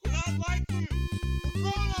like you. We're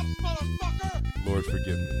grown-ups, motherfucker. Lord,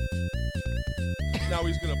 forgive me. Now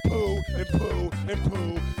he's gonna poo and poo and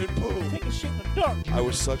poo and poo. Take a shit in the dark. I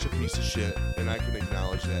was such a piece of shit, and I can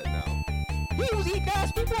acknowledge that now. He was eating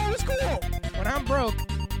ass before I was cool. When I'm broke,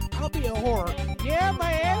 I'll be a whore. Yeah,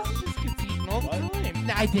 my ass just gets eaten all the time.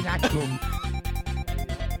 No, I did not go.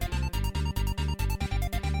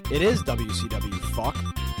 It is WCW, fuck.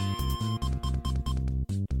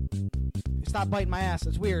 Stop biting my ass,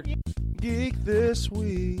 it's weird. Geek this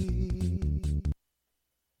week.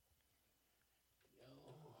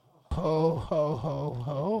 Ho, ho, ho,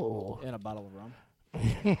 ho. And a bottle of rum.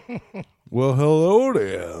 Well, hello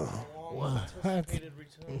there. What?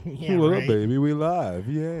 Yeah, what up, baby? We live,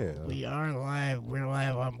 yeah. We are live. We're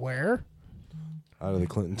live on where? Out of the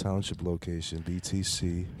Clinton Township location,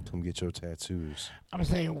 BTC. Come get your tattoos. I'm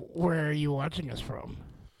saying, where are you watching us from?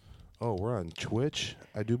 Oh, we're on Twitch.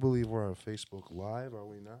 I do believe we're on Facebook Live, are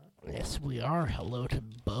we not? Yes, we are. Hello to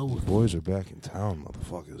both. Boys are back in town,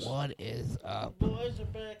 motherfuckers. What is up? Boys are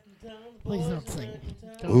back in town. Please don't sing.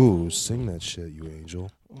 Ooh, sing that shit, you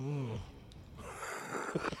angel.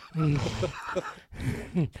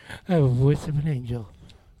 I have a voice of an angel.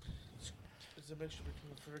 It's a mixture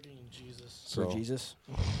between Fergie and Jesus. For Jesus.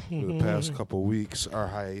 For the past couple weeks, our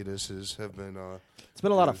hiatuses have been, It's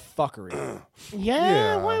been a lot of fuckery.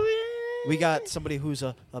 Yeah. We got somebody who's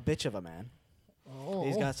a bitch of a man. Oh.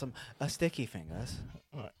 He's got a sticky fingers.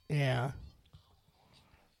 Yeah.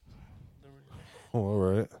 oh, all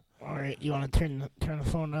right. All right. You want to turn the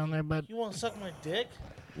phone down there, bud? You want to suck my dick?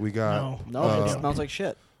 We got, No, it smells like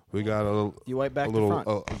shit. we got a You wipe back a to little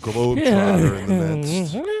front. globetrotter in the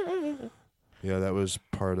midst. Yeah, that was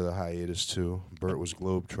part of the hiatus, too. Bert was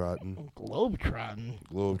globetrotting. Globetrotting.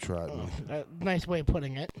 Globetrotting. Nice way of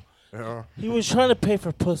putting it. Yeah. He was trying to pay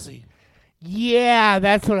for pussy. Yeah,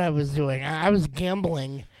 that's what I was doing. I was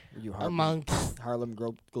gambling Were you amongst. Harlem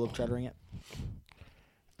Globetrottering it?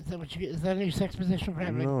 Is that what you? Is that a new sex position for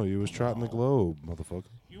having? No, you was trotting the globe, motherfucker.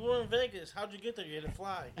 You were in Vegas. How'd you get there? You had to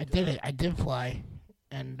fly. I did it. I did fly,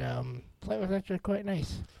 and flight was actually quite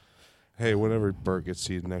nice. Hey, whenever Bert gets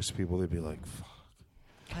seated next to people, they'd be like, fuck.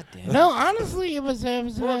 God damn. No, honestly, it was. Bro,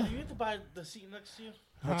 do you have to buy the seat next to you?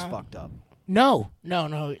 That's fucked up. No.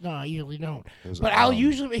 I usually don't. It was But a I'll bomb.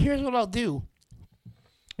 usually. Here's what I'll do.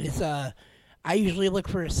 Is I usually look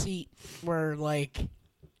for a seat where like,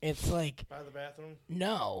 it's like By the bathroom?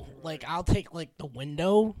 no, like I'll take like the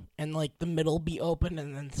window and like the middle be open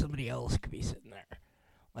and then somebody else could be sitting there.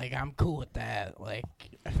 Like I'm cool with that. Like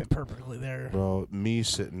I fit perfectly there. Bro, me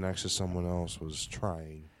sitting next to someone else was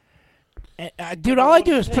trying. And, dude, all I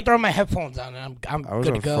do is throw my headphones on and I'm I was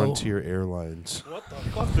good on to go. Frontier Airlines. What the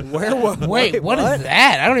fuck? Where was? Wait, what is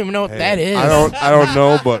that? I don't even know what Hey, that is. I don't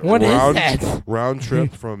know, but What is that? round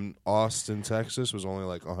trip from Austin, Texas was only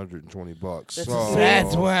like $120. That's So,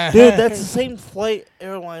 That's why. Dude, that's the same flight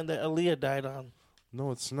airline that Aaliyah died on. no,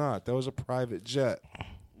 it's not. That was a private jet.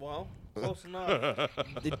 Well, close enough.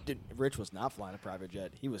 Rich was not flying a private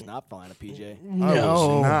jet. He was not flying a PJ.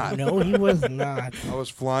 No, not. no, he was not. I was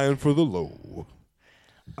flying for the low.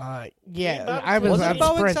 Yeah, I was Was it on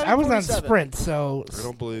Boeing Sprint. I was on 747? Sprint, so I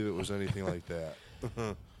don't believe it was anything like that.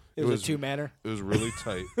 It was a two-manner. It was really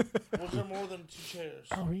tight. Was there more than 2 chairs?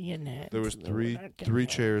 are we in it? There was three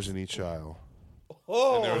chairs in each aisle.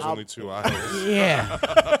 Oh, And there was only 2 aisles. Yeah,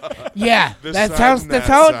 yeah. This That's side how. and That's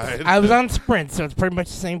that how. side. I was on Sprint, so it's pretty much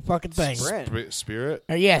the same fucking thing. Sprint. Spirit?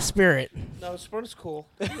 Yeah, Spirit. no, Sprint's cool.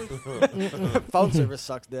 Phone service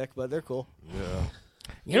sucks dick, but they're cool. Yeah.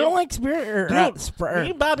 You don't like Spirit or Dude, me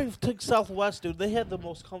and Bobby took Southwest, dude. They had the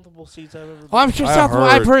most comfortable seats I've ever been. Oh, I'm sure I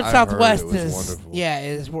I've heard heard Southwest it was is. wonderful. Yeah,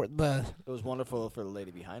 is the. It was wonderful for the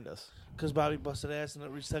lady behind us. Because Bobby busted ass and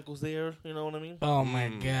it recycles the air. You know what I mean? Oh my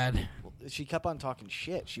god. She kept on talking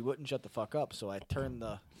shit. She wouldn't shut the fuck up, so I turned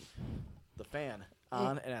the fan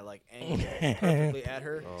on and I like angled it perfectly at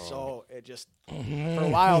her. So it just for a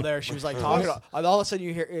while there she was like talking. And all of a sudden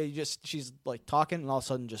you hear she's like talking, and all of a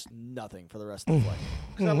sudden just nothing for the rest of the flight.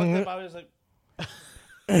 Because I looked at Bobby and was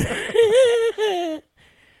like,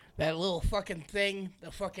 That little fucking thing,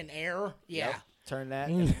 the fucking air. Yeah. Yep. Turn that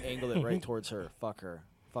and angled it right towards her. Fuck her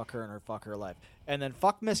and her fuck her life. And then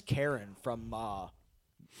fuck Miss Karen from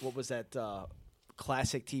what was that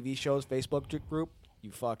classic TV shows Facebook group? You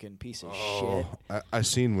fucking piece of shit. I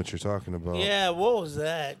seen what you're talking about. yeah, what was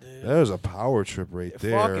that, dude? That was a power trip right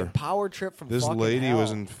there. Fucking power trip from This fucking lady hell. was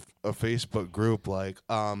in a Facebook group like,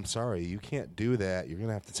 sorry, you can't do that. You're going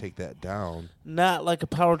to have to take that down. Not like a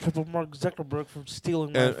power trip of Mark Zuckerberg from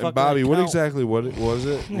stealing my fucking And Bobby, what account. exactly was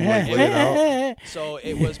it? You, like, lay it out? So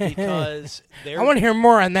it was because I want to hear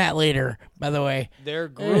more on that later, by the way. their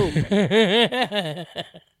group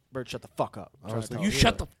Bert, shut the fuck up. I'm I trying was to tell You you.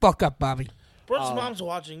 shut the fuck up, Bobby. Bert's mom's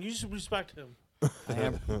watching. You should respect him. I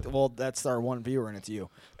am. Well, that's our one viewer, and it's you.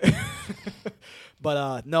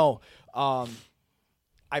 But no,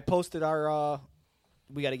 I posted our.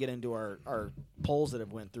 We got to get into our polls that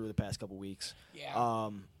have went through the past couple weeks. Yeah.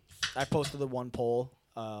 I posted the one poll: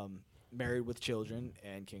 Married with Children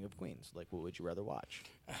and King of Queens. Like, what would you rather watch?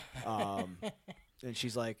 And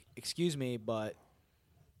she's like, "Excuse me, but."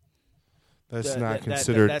 That's That- not that-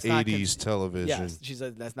 considered that's not 80s television. Yes, she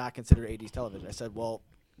said that's not considered 80s television. I said, well,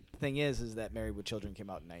 the thing is that Married with Children came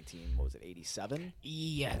out in 87?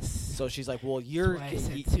 Yes. So she's like, well, you're That's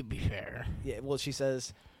why I said, to be fair. yeah. Well, she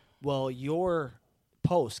says, well, your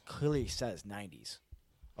post clearly says 90s.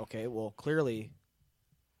 Okay, well, clearly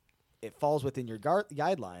it falls within your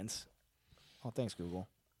guidelines. Oh, thanks, Google.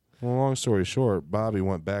 Well, long story short, Bobby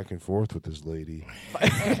went back and forth with this lady.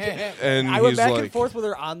 And I went he's back like, and forth with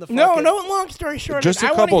her on the fucking... No, long story short. just a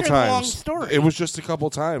I wanna couple hear the long times. story. It was just a couple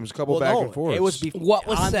times, Well, back no, and forth. it was What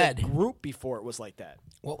was on said? the group before it was like that.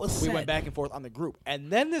 What was We said? went back and forth on the group.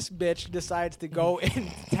 And then this bitch decides to go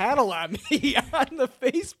and tattle on me on the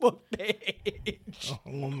Facebook page.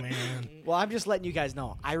 Oh, man. Well, I'm just letting you guys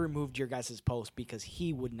know. I removed your guys' post because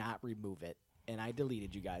he would not remove it. And I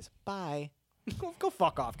deleted you guys. Bye. Go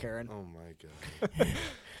fuck off, Karen. Oh my god.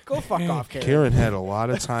 Go fuck off, Karen. Karen had a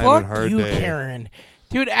lot of time in her Fuck you, day. Karen.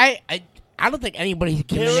 Dude, I don't think anybody's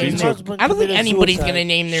gonna Karen's name their, husband I don't think committed anybody's suicide. gonna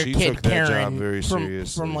name their She kid took that job Karen very from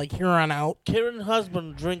seriously. like here on out. Karen's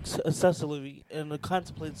husband drinks excessively and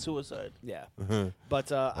contemplates suicide. Yeah. Uh-huh.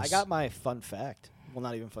 But I got my fun fact. Well,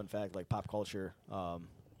 not even fun fact, like pop culture,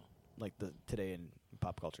 like the today in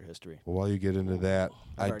pop culture history. Well, while you get into that,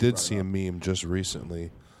 I've I already did brought it see a up. meme just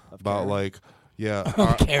recently Of about Karen. like,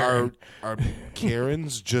 yeah, Karen. are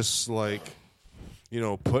Karens just like,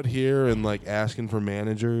 put here and like asking for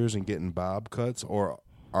managers and getting bob cuts, or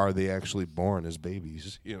are they actually born as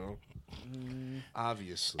babies?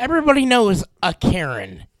 Obviously. Everybody knows a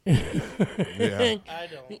Karen. Yeah. I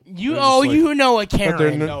don't. You They're just like- you know a But they're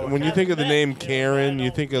Karen. No, when you think of the I've name met Karen, Karen. you I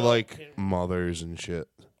think don't of know like Karen. mothers and shit.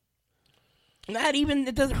 Not even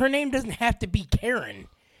it doesn't. Her name doesn't have to be Karen.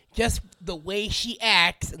 Just the way she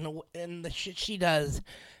acts and the shit she does.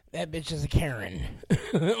 That bitch is a Karen.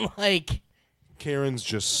 Like, Karens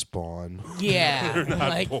just spawn. yeah,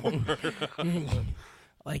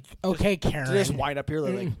 like okay, Karen. They just wind up here,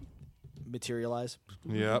 they like materialize.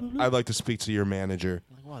 Yep. I'd like to speak to your manager.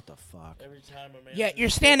 Like, what the fuck? Every time a man Yeah, you're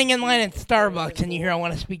standing in line at Starbucks and you hear, I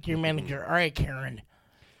want to speak to your manager. All right, Karen.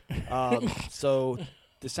 So,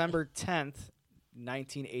 December 10th,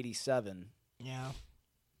 1987, Yeah.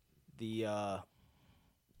 the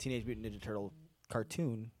Teenage Mutant Ninja Turtle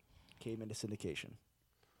cartoon came into syndication.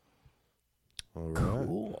 All right.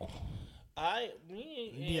 Cool.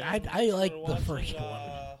 Me Yeah, and I like were the watching, first one.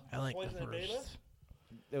 I like Poison the and Beta. first.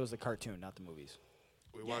 It was the cartoon, not the movies.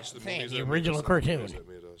 We watched the same, movies the that made original us, not the movies cartoon.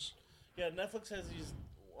 that made us. Yeah, Netflix has these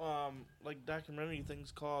like documentary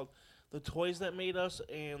things called "The Toys That Made Us"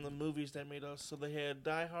 and "The Movies That Made Us." So they had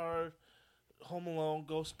Die Hard, Home Alone,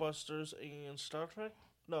 Ghostbusters, and Star Trek.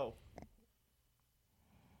 No,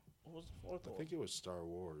 what was the fourth I one? think it was Star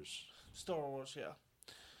Wars. Star Wars, yeah.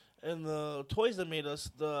 And the Toys That Made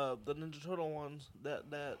Us, the Ninja Turtle ones. That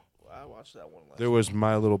I watched that one last. There was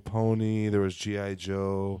My Little Pony. There was G.I.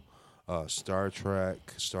 Joe, Star Trek,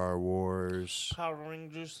 Star Wars, Power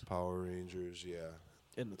Rangers. Power Rangers. Yeah,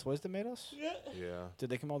 In the Toys That Made Us? Yeah. yeah. Did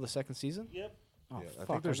they come out with the second season? Yep. Oh, Yeah, I fuck,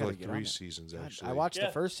 think there's gotta like get on 3 it. seasons God, actually. I watched Yeah.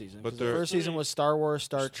 the first season. But 'cause the there- first season was Star Wars,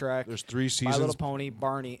 Star Trek, There's 3 My seasons. Little Pony,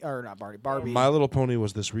 Barbie. My Little Pony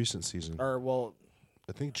was this recent season. Or, well,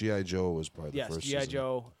 I think G.I. Joe was probably the yes, first G.I. season.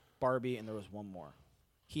 Joe, Barbie, and there was one more.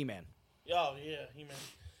 He-Man. Oh yeah, He-Man.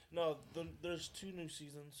 No, there's 2 new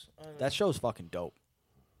seasons. That show's fucking dope.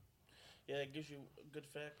 Yeah, it gives you good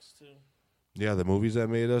facts too. Yeah, the movies that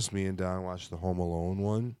made us. Me and Don watched the Home Alone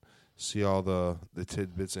one. See all the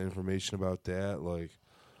tidbits of information about that, like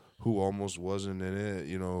who almost wasn't in it.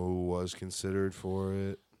 Who was considered for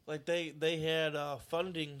it. Like they had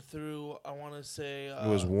funding through, I want to say It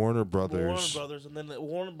was Warner Brothers. Warner Brothers, and then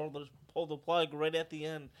Warner Brothers pulled the plug right at the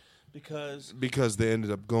end because Because they ended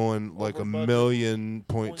up going like Over a budget. million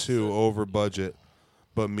point 0.6. two over budget.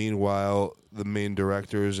 But meanwhile, the main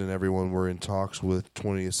directors and everyone were in talks with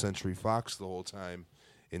 20th Century Fox the whole time,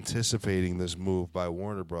 anticipating this move by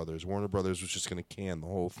Warner Brothers. Warner Brothers was just going to can the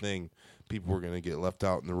whole thing. People were going to get left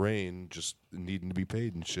out in the rain, just needing to be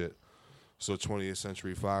paid and shit. So 20th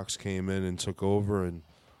Century Fox came in and took over and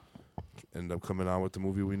ended up coming out with the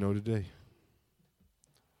movie we know today.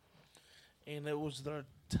 and it was their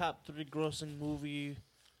top 3 grossing movie.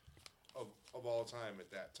 Of all time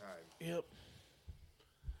at that time. Yep.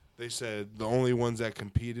 They said the only ones that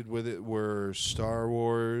competed with it were Star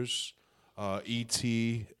Wars,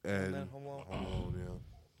 E.T., and then Home Alone. Home Alone,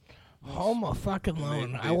 yeah. Home fucking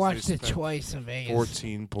Alone. I watched it twice in Vegas.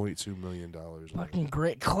 $14.2 million. Fucking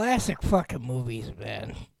great. Classic fucking movies,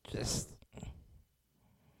 man. Just.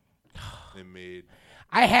 They made.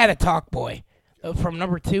 I had a Talk Boy. From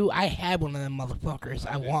number 2, I had one of them motherfuckers.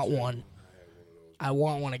 I want one. I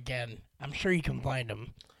want one again. I'm sure you can find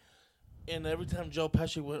them. And every time Joe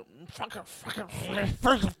Pesci went,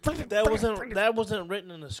 that wasn't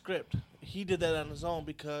written in the script. He did that on his own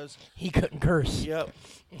because he couldn't curse. Yep.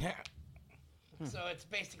 So it's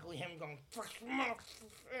basically him going.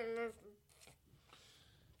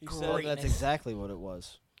 He said That's exactly what it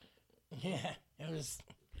was. Yeah, it was.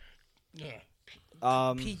 Yeah.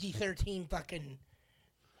 PG-13 fucking.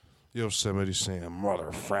 Yosemite Sam,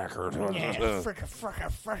 motherfucker. Yeah,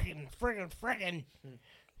 frickin'.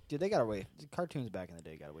 Dude, they got away. Cartoons back in the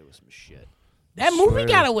day got away with some shit. That movie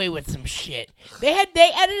got away with some shit. They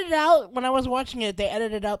edited out when I was watching it. They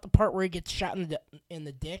edited out the part where he gets shot in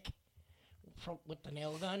the dick with the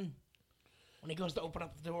nail gun when he goes to open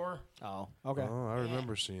up the door. Oh, okay. Oh, I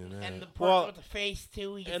remember seeing that. And the part with the face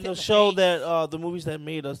too. And the show that the movies that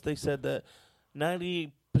made us, they said that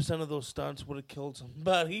 98% of those stunts would have killed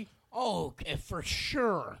somebody. Oh, for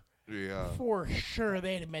sure. Yeah. For sure,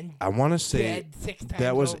 they'd have been. I want to say dead 6 times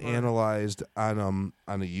that was over. analyzed on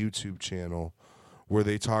a YouTube channel where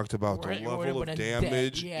they talked about Where the it would level have of been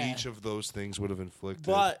damage dead, yeah. each of those things would have inflicted.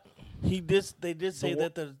 But they did say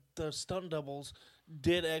that the stunt doubles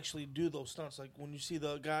did actually do those stunts. Like when you see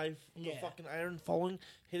the guy, the fucking iron falling,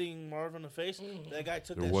 hitting Marv in the face, that guy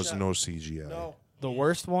took there that was shot. no CGI. No. The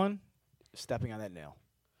worst one, stepping on that nail.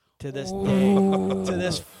 To this day, to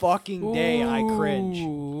this fucking day, I cringe.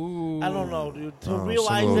 I don't know, dude. To some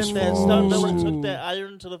realize of those that stunt falls. double took that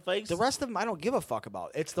iron to the face. The rest of them, I don't give a fuck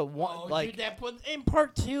about. It's the one, Dude, that was in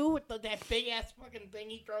part 2 with that big ass fucking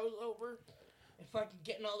thing he throws over and fucking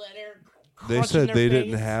getting all that air. They said their they face.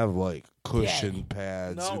 didn't have like cushion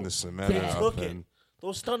pads No, in the cement or they took it. nothing.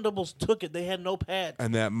 Those stunt doubles took it. They had no pads.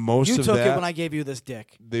 And that most You of took that it when I gave you this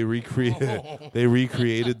dick. they recreated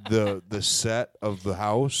the set of the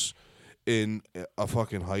house in a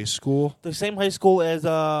fucking high school. The same high school as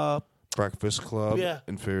Breakfast Club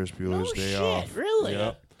and Ferris Bueller's Day shit, Off. really?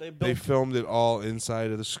 Yep. They They filmed it all inside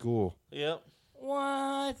of the school. Yep.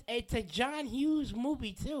 What? It's a John Hughes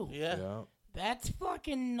movie too. Yeah. That's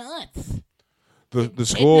fucking nuts. The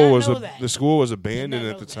school not know that. the school was abandoned not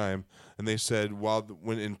at know the that. time, and they said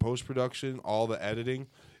when in post production, all the editing,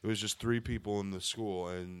 it was just 3 people in the school,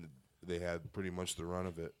 and they had pretty much the run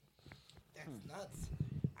of it. That's nuts.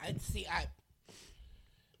 The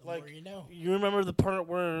Like, more you know. You remember the part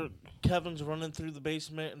where Kevin's running through the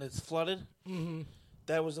basement and it's flooded? Mm-hmm.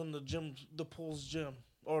 That was in the pool's gym,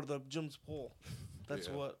 or the gym's pool. That's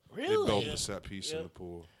Yeah. what. They Really? built the set piece in Yep. the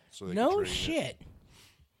pool. So they No could train it. shit.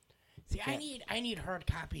 See, I need hard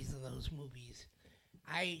copies of those movies.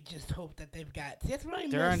 I just hope that they've got. See, that's what I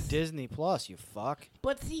They're on miss. Disney Plus, you fuck.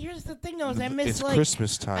 But see, here's the thing, though: is I miss It's like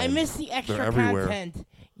Christmas time. I miss the extra They're everywhere. content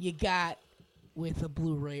you got with a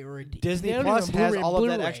Blu-ray or a Disney they don't Plus even has Blu-ray, all of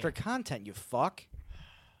that Blu-ray. extra content, you fuck.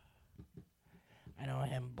 I know I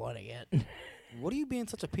haven't bought it yet. What are you being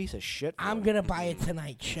such a piece of shit for? I'm gonna buy it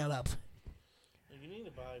tonight. Shut up. You need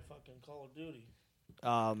to buy fucking Call of Duty.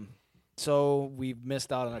 So we've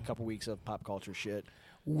missed out on a couple weeks of pop culture shit.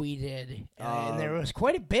 We did, and there was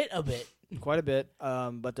quite a bit of it. Quite a bit,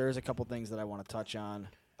 but there's a couple things that I want to touch on.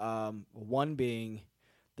 One being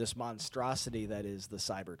this monstrosity that is the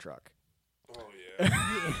Cybertruck. Oh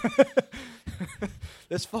yeah.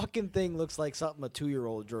 This fucking thing looks like something a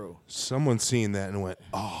 2-year-old drew. Someone seen that and went,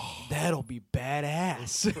 "Oh, That'll be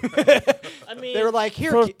badass. I mean, They were like,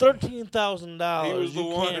 here, for ki- $13,000, He was the you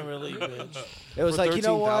one. can't really, bitch. it was for like, you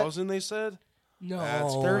know what? 13,000," they said. No,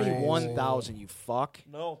 That's 31,000, you fuck.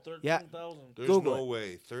 No, 13,000. There's Google no it.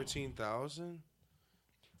 way. 13,000?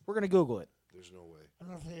 We're going to Google it. There's no way. I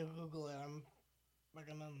don't think Google it. I'm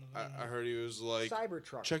fucking on the I heard he was like,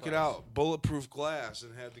 Cybertruck. check it out, bulletproof glass,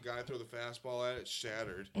 and had the guy throw the fastball at it,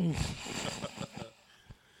 shattered.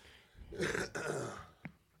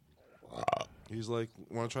 He's like,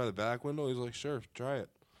 want to try the back window? He's like, sure, try it.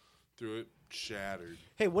 Threw it, shattered.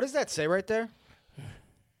 Hey, what does that say right there?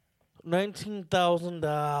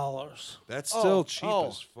 $19,000. That's still Oh, cheap oh.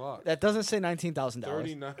 as fuck. That doesn't say $19,000.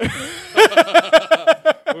 39.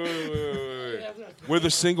 wait. With a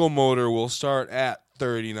single motor, will start at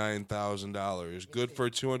 $39,000. Good for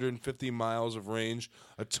 250 miles of range,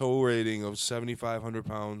 a tow rating of 7,500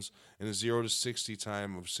 pounds, and a 0 to 60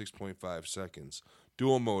 time of 6.5 seconds.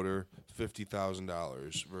 Dual motor,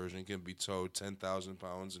 $50,000. Version can be towed 10,000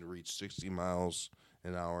 pounds and reach 60 miles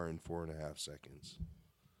an hour in 4.5 seconds.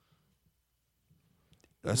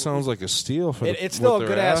 That sounds like a steal for It's still a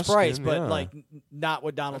good ass price, but like not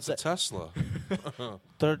what Donald That's a said. Tesla.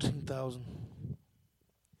 13,000.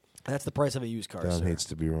 That's the price of a used car. Don sir. hates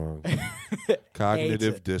to be wrong. Hates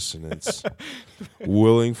Cognitive it. dissonance.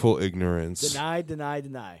 Willful ignorance. Deny.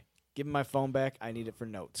 Give me my phone back. I need it for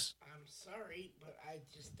notes. I'm sorry, but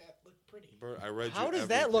that looked pretty. Bert, I read How you does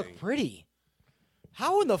that look everything. pretty?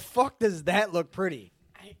 How in the fuck does that look pretty?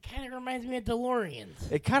 It kind of reminds me of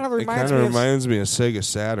DeLoreans. It kind of It reminds kind me of of reminds me of Sega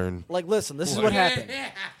Saturn. like. Listen, this is what happened.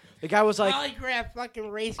 The guy was like, Polygraph fucking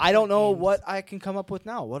race. I don't know games. what I can come up with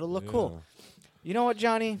now. What'll look cool? You know what,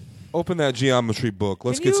 Johnny? Open that geometry book.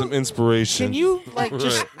 Let's Can get you- some inspiration. Can you like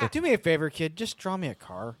just do me a favor, kid? Just draw me a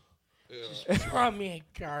car. Draw me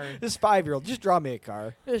a car. This 5-year-old, just draw me a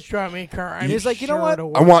car. Just draw me a car. I'm He's like, you know sure what?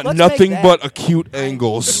 it'll I work. want Let's make nothing that. but acute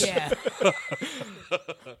angles. Yeah.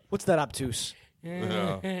 What's that obtuse?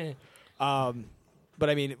 Yeah. But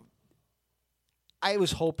I mean, I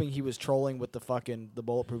was hoping he was trolling with the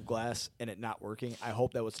bulletproof glass and it not working. I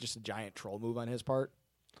hope that was just a giant troll move on his part.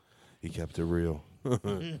 He kept it real.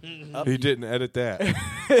 Up, He didn't edit that.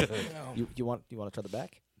 You want to try the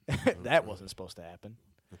back? That wasn't supposed to happen.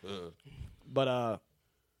 But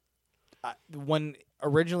when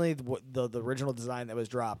originally the original design that was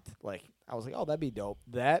dropped, like I was like, oh, that'd be dope.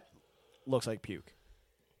 That looks like puke.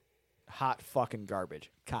 Hot fucking garbage.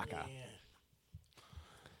 Caca.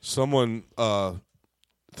 Someone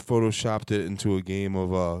photoshopped it into a game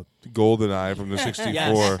of GoldenEye from the 64,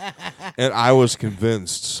 Yes. and I was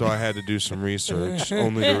convinced, so I had to do some research,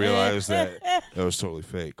 only to realize that it was totally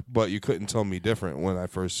fake. But you couldn't tell me different when I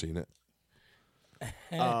first seen it.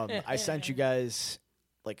 I sent you guys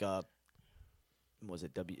like was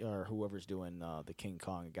it or whoever's doing the King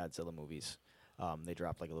Kong and Godzilla movies. They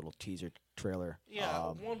dropped like a little teaser trailer. Yeah,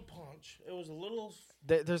 one punch. It was a little.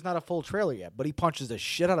 There's not a full trailer yet, but he punches the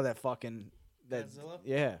shit out of that fucking Godzilla?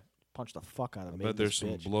 Yeah, punch the fuck out of him. But there's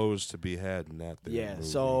some blows to be had in that. there Yeah, movie.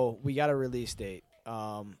 so we got a release date.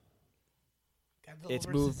 It's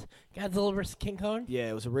moved. Godzilla versus King Kong. Yeah,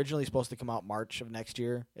 it was originally supposed to come out March of next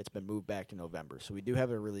year. It's been moved back to November, so we do have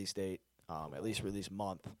a release date. At least release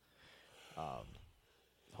month.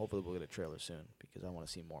 Hopefully we'll get a trailer soon because I want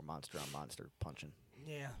to see more monster on monster punching.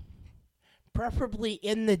 Yeah. Preferably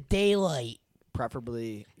in the daylight.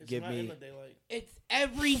 Preferably It's give not in me. the daylight. It's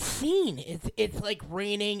every scene. It's like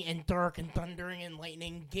raining and dark and thundering and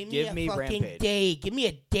lightning. Give me a fucking Rampage. day. Give me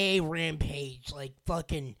a day Rampage. Like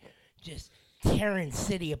fucking just tearing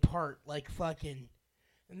city apart. Like fucking.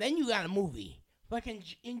 And then you got a movie. Fucking.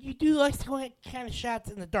 And you do like kind of shots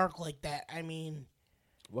in the dark like that. I mean.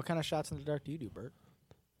 What kind of shots in the dark do you do, Bert?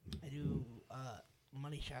 I do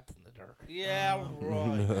money shots in the dark. Yeah,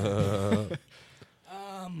 right.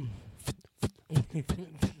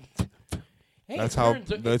 Hey, that's it how.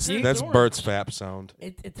 turns- it That's turns orange. Bert's fap sound.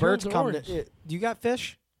 It Birds turns come. orange. Do you got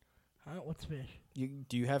fish? Huh? What's fish?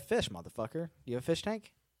 Do you have fish, motherfucker? Do you have a fish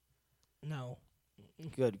tank? No.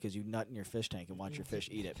 Good, because you nut in your fish tank and watch your fish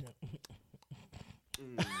eat it.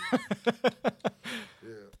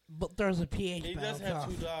 But there's a pH He does balance have off.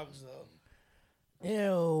 2 dogs though.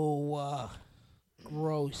 Ew.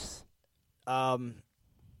 Gross.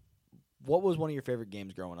 What was one of your favorite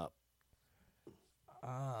games growing up?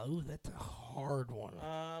 Ooh, that's a hard one.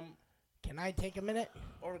 Can I take a minute?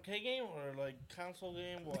 Arcade game or like console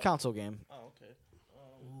game? What? The console game. Oh, okay.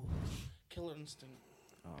 Killer Instinct.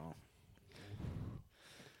 Oh.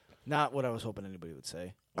 Not what I was hoping anybody would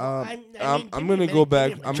say. I'm give me a gonna minute, go give me a back.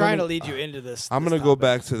 minute. I'm trying to lead you into this. I'm this gonna go topic.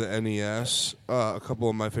 back to the NES. A couple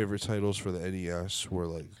of my favorite titles for the NES were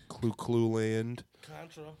like Clue Land,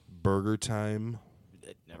 Contra. Burger Time.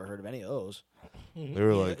 Never heard of any of those. They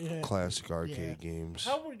were like yeah. classic arcade games.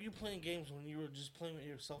 How were you playing games when you were just playing with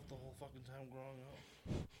yourself the whole fucking time growing up?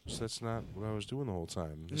 So that's not what I was doing the whole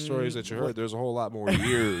time. The stories that you heard, there's a whole lot more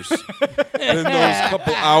years than those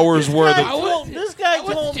couple hours worth of. This guy I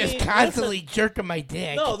was told just me constantly jerking my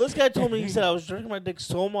dick. No, this guy told me he said I was drinking my dick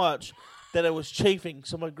so much that it was chafing.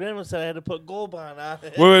 So my grandma said I had to put Gold Bond on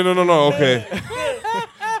it. Wait, no. Okay.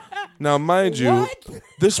 Now, mind you, What?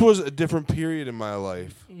 this was a different period in my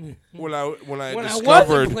life when I when I wasn't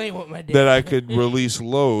discovered playing with my dick. that I could release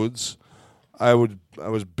loads. I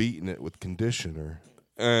was beating it with conditioner,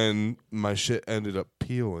 and my shit ended up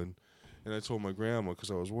peeling. And I told my grandma because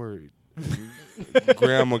I was worried.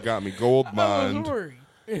 Grandma got me Gold I was Bond, worried.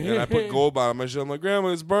 and I put Gold Bond on my shit. I'm like, Grandma,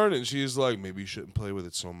 it's burning. She's like, maybe you shouldn't play with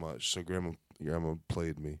it so much. So Grandma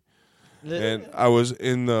played me. And I was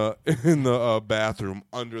in the bathroom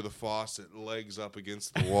under the faucet, legs up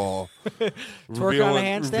against the wall, Twerking on a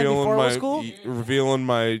handstand before my school? revealing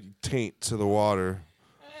my taint to the water.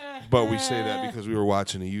 But we say that because we were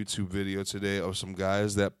watching a YouTube video today of some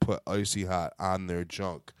guys that put Icy Hot on their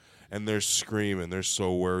junk, and they're screaming. They're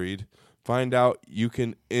so worried. Find out you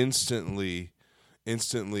can instantly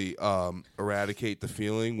eradicate the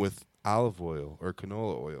feeling with olive oil or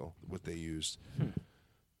canola oil, what they used.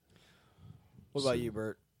 What about you,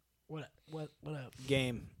 Bert? What up?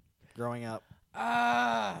 Game. Growing up.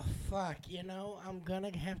 Fuck. I'm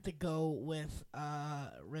gonna have to go with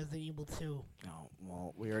Resident Evil 2. Oh,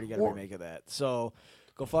 well, we already got a remake of that. So,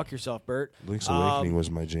 go fuck yourself, Bert. Link's Awakening was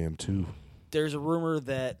my jam too. There's a rumor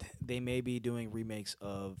that they may be doing remakes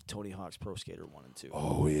of Tony Hawk's Pro Skater 1 and 2.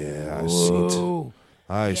 Oh yeah,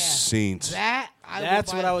 I seen.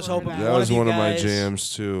 That's what I was hoping. That was one of my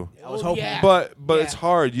jams too. I was hoping. Yeah. But it's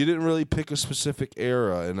hard. You didn't really pick a specific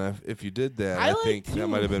era, and if you did that, I think that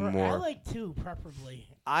might have been more. I like 2 preferably.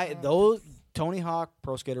 Those Tony Hawk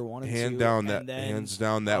Pro Skater 1 and 2. Hands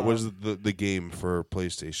down, that was the game for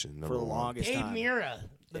PlayStation. For the longest Dave time. Mira,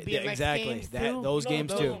 the BMX Yeah, exactly. games Those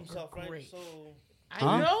games too. Himself, right? Great. So,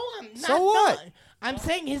 I know. I'm not. So what? I'm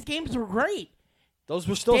saying his games were great. Those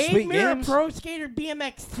were still Dave sweet Mira games. Pro Skater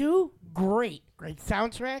BMX 2, great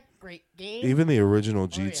soundtrack, great game. Even the original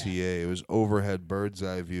GTA, it was overhead bird's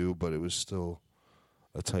eye view, but it was still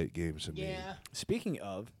a tight game to me. Yeah. Speaking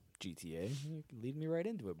of GTA, you can lead me right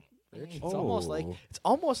into it. Rich. It's Oh.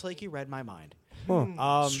 almost like you read my mind.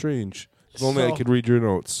 Huh. Strange. If only I so- could read your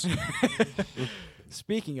notes.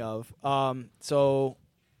 Speaking of, so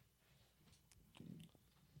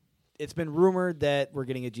it's been rumored that we're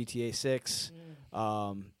getting a GTA 6,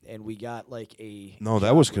 and we got like a... No,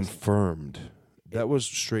 that was confirmed. That was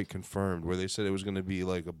straight confirmed, where they said it was going to be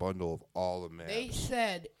like a bundle of all the maps. They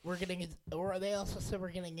said we're getting, or they also said we're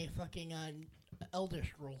getting a fucking Elder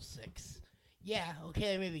Scrolls 6. Yeah,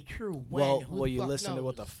 okay, that may be true. When? Well, Who will the you fuck listen to knows?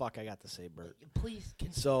 what the fuck I got to say, Bert? Please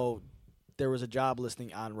continue. So there was a job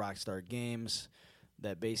listing on Rockstar Games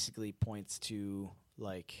that basically points to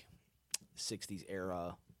like 60s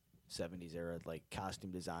era, 70s era, like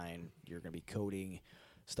costume design. You're going to be coding,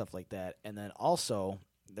 stuff like that. And then also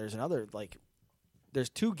there's another, like, there's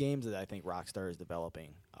 2 games that I think Rockstar is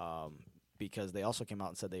developing because they also came out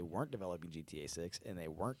and said they weren't developing GTA 6 and they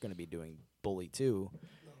weren't going to be doing Bully 2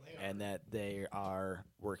 and that they are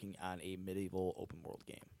working on a medieval open world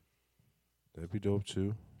game. That'd be dope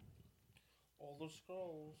too. all the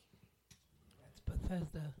scrolls. That's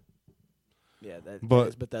Bethesda. Yeah, that But-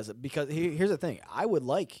 is Bethesda. Because here's the thing. I would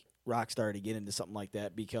like Rockstar to get into something like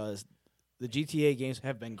that because the GTA games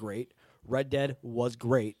have been great. Red Dead was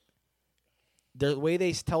great. The way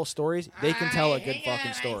they tell stories, they can tell a good Hang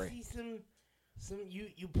fucking on, story. I see some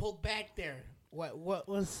you pulled back there. What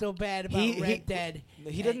was so bad about He- Red Dead?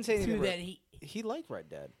 he doesn't say anything to about- that He liked Red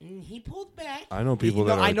Dead. he pulled back. I know people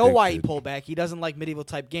that are I know why he addicted. pulled back. He doesn't like medieval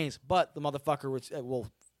type games, but the motherfucker will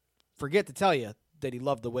forget to tell you that he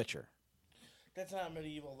loved The Witcher. That's not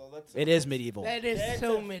medieval though. It is medieval. That is That's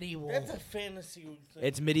so a- medieval. That's a fantasy thing.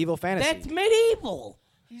 It's medieval fantasy. That's medieval.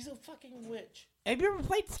 He's a fucking witch. Have you ever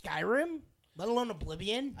played Skyrim? Let alone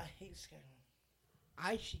Oblivion? I hate Skyrim.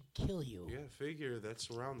 I should kill you. Yeah, figure that's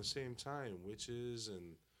around the same time. Witches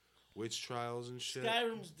and witch trials and shit.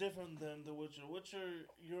 Skyrim's different than The Witcher. Witcher,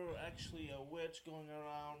 you're actually a witch going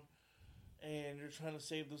around, and you're trying to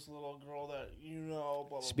save this little girl that you know.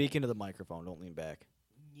 Blah, blah, Speak into the microphone. Don't lean back.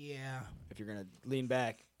 Yeah. If you're going to lean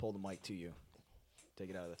back, pull the mic to you. Take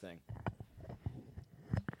it out of the thing.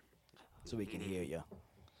 So we can hear you. blah.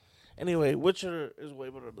 Anyway, Witcher is way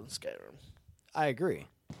better than Skyrim. I agree.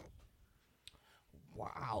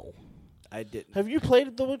 Wow. I didn't. Have you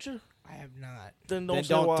played The Witcher? I have not. Then don't Then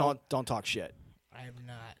say wow. don't talk shit. I have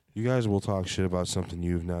not. You guys will talk shit about something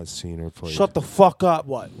you've not seen or played. Shut the fuck up.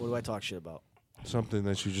 What? What do I talk shit about? Something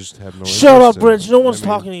that you just have no. Shut up, interest in. Bridge. No one's I mean,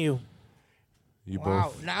 talking to you. You Wow.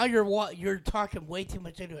 both. Now you're talking way too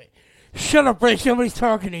much into it. Shut up, Ray. Somebody's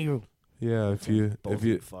talking to you. Yeah, if you Both if of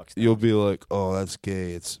you you fucks you'll now. be like, oh, that's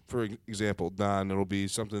gay. It's for example, Don. It'll be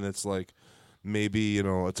something that's like maybe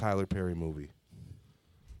a Tyler Perry movie.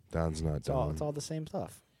 Don's not It's all, Don. it's all the same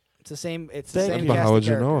stuff. It's the same. It's Thank the same. you. But cast how of would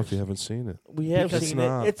you know if characters. you haven't seen it? We have Because seen it's it.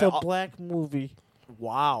 not. It's a black movie.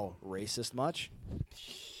 Wow, racist much?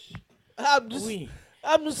 I'm just saying.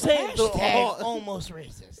 Hashtag almost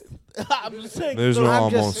racist. I'm just saying. There's no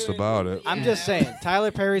I'm just- almost about it. I'm just saying.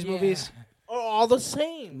 Tyler Perry's movies, Are all the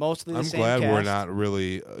same. mostly the I'm same glad we're cast. not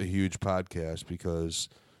really a huge podcast because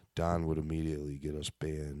Don would immediately get us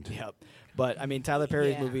banned. Yep. But I mean, Tyler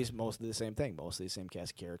Perry's Yeah. movies mostly the same thing, mostly the same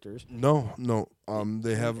cast of characters. No.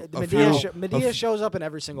 They have a Medea, few. Medea shows up in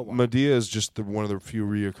every single one. Medea is just one of the few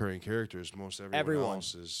reoccurring characters. Most everyone Everyone.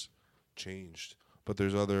 else is changed. But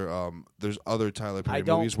there's other Tyler Perry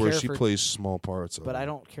don't movies where care she for- plays small parts of But them. I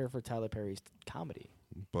don't care for Tyler Perry's comedy.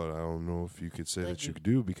 But I don't know if you could say Thank that you. you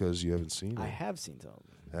do because you haven't seen it. I have seen some.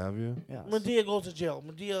 Have you? Yes. Medea goes to jail.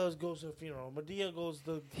 Medea goes to a funeral. Medea goes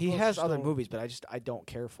to. He goes has to other Stone. movies, but I don't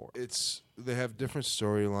care for it. They have different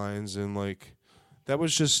storylines and like that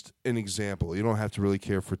was just an example. You don't have to really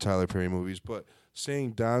care for Tyler Perry movies, but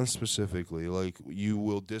saying Don specifically, like you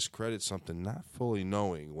will discredit something not fully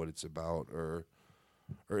knowing what it's about or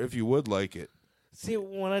if you would like it. See,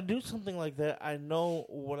 when I do something like that, I know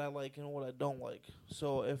what I like and what I don't like.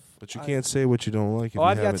 So if But you I- can't say what you don't like if you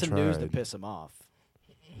I've got haven't some tried. news to piss him off.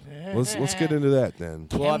 Let's get into that then.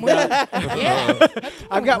 Well, I've we? got, Yeah, let's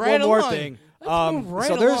I've move got right one more along. thing. Let's move right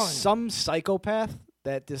so there's along. some psychopath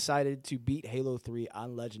that decided to beat Halo 3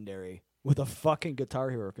 on Legendary with a fucking Guitar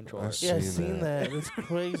Hero controller. I've Yeah, I've seen seen that. that. It's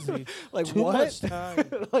crazy. Like Too what? much time.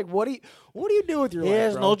 Like what do you do with your He life,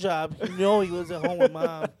 has bro? no job. You know he was at home with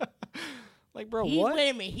mom. Like bro, He, what? wait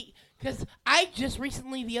a minute. Because I just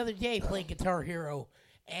recently, the other day, played Guitar Hero,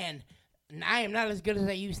 and I am not as good as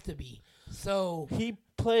I used to be. So He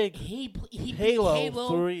played he beat Halo Halo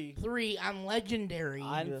 3. 3 on Legendary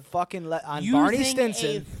On fucking on using Barney a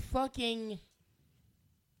Stinson. fucking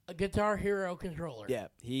a Guitar Hero controller. Yeah,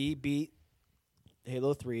 he beat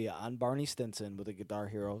Halo 3 on Barney Stinson with a Guitar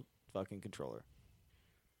Hero fucking controller.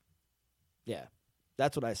 Yeah,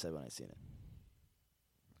 that's what I said when I seen it.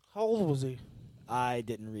 How old was he? I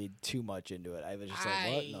didn't read too much into it. I was just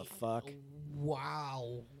like, what in the fuck?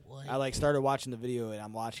 Wow. I like started watching the video and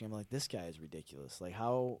I'm watching. I'm like, this guy is ridiculous. Like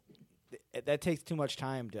how that takes too much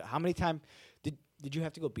time to. How many time did you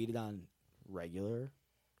have to go beat it on regular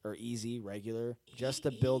or easy regular just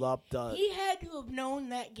to build up the? He had to have known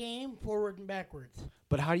that game forward and backwards.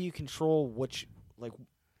 But how do you control which like?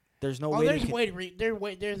 There's no Oh, way. there's to way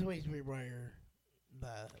to there's ways to rewire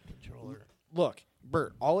the controller. Look,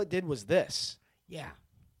 Bert. All it did was this. Yeah.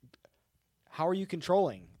 How are you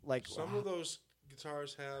controlling? Like Some of those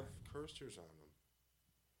guitars have cursors on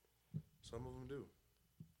them. Some of them do.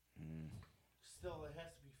 Still, it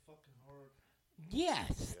has to be fucking hard. Yeah,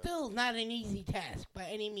 still not an easy task by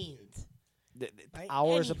any means. By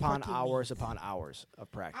hours any upon fucking hours means. upon hours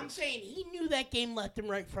of practice. I'm saying he knew that game left and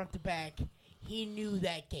right, front to back. He knew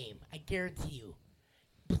that game. I guarantee you.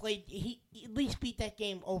 He at least beat that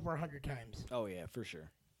game over 100 times. Oh yeah, for sure.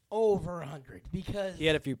 Over 100 because He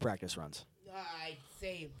had a few practice runs. I'd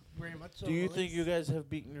say very much so. Do you at think least. you guys have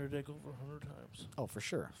beaten your dick over 100 times? Oh, for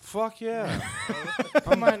sure. Fuck yeah.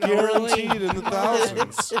 Come on, now, really? Guaranteed in the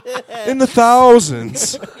thousands. In the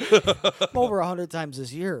thousands. Over 100 times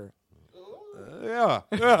this year. Yeah.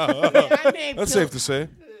 I may have That's killed, safe to say.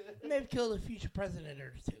 may have killed a future president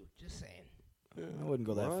or two. Just saying. I wouldn't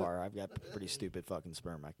go that What? far. I've got pretty stupid fucking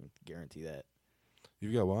sperm. I can guarantee that.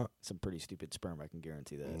 You got what? Some pretty stupid sperm. I can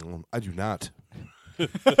guarantee that. I do not.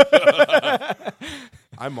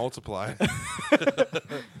 I multiply.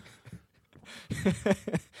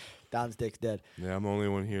 Don's dick's dead. Yeah, I'm the only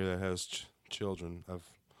one here that has children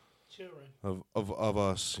Children. of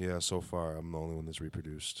us. Yeah, so far I'm the only one that's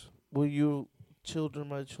reproduced. Will you children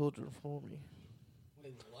my children for me?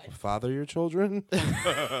 Wait, what? Father your children?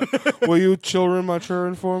 Will you children my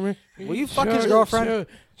children for me? Will you fuck his girlfriend?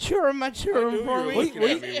 Children, my children for me. looking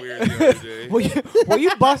at me weird the other day. Will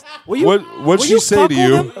you bust? Will you? What'd will she you say to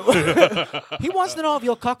you? cuckold him? He wants to know if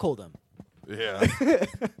you'll cuckold him. Yeah.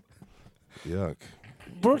 Yuck.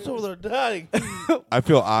 Bert's over there dying. I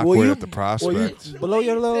feel awkward you- at the prospect. Below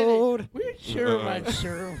your load. Will you children, my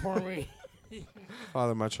children for me?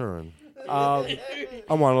 Father my children. Um,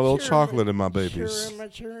 I want a little Children, chocolate in my babies. Children, my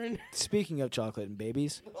children. speaking of chocolate and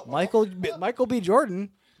babies, Michael B.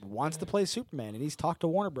 Jordan wants to play Superman, and he's talked to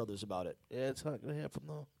Warner Brothers about it. Yeah, it's not gonna happen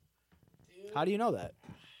though. How do you know that?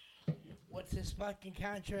 What's his fucking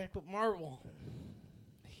contract with Marvel?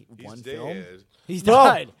 One film. He's No,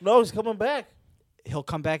 died. no, he's coming back. He'll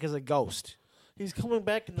come back as a ghost. He's coming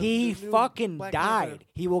back. In the He the new fucking Black died. Panther.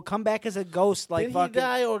 He will come back as a ghost like Did fucking. he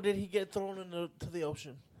die or did he get thrown into the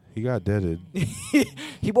ocean? He got deaded.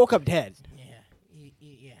 He woke up dead. Yeah,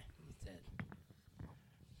 yeah, he's dead.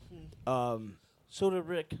 So did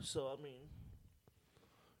Rick. So I mean,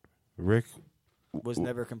 Rick, Was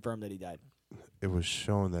never confirmed that he died. it was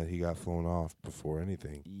shown that he got flown off before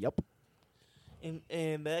anything. Yep.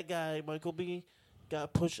 and that guy Michael B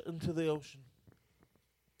got pushed into the ocean.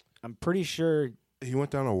 I'm pretty sure. He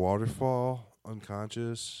went down a waterfall,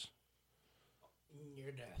 unconscious.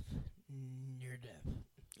 Near death. Near death.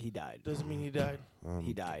 He died. doesn't mean he died.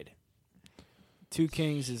 He died. Two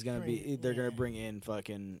Kings is gonna be. They're gonna bring in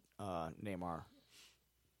fucking Neymar,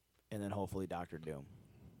 and then hopefully Doctor Doom.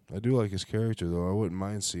 I do like his character though. I wouldn't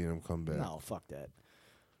mind seeing him come back. No, fuck that.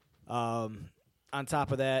 On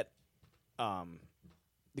top of that,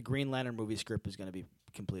 the Green Lantern movie script is gonna be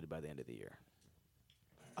completed by the end of the year.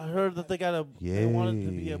 I heard that they wanted it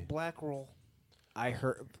to be a black role. I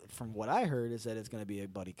heard from what I heard is that it's gonna be a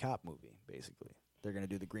buddy cop movie. Basically, they're gonna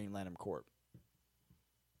do the Green Lantern Corps.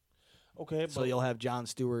 Okay, So but you'll have Jon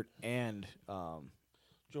Stewart and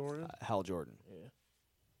Jordan. Hal Jordan. Yeah.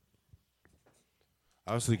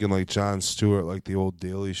 I was thinking like Jon Stewart, like the old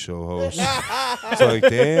Daily Show host. It's like,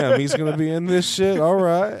 damn, he's gonna be in this shit. All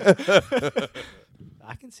right.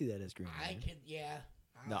 I can see that as Green I Lantern. could, yeah.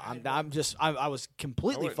 No, I was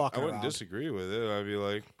completely fucking I wouldn't around. disagree with it. I'd be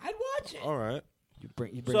like, I'd watch it. all right. You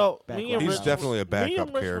bring So back me Rob and He's Rich, definitely a me backup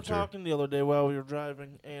and Rich character. were talking the other day while we were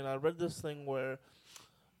driving, and I read this thing where,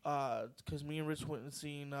 because me and Rich went and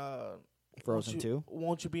seen Frozen Won't 2.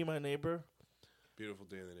 Won't You Be My Neighbor? Beautiful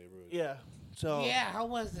day in the neighborhood. Yeah. So Yeah, how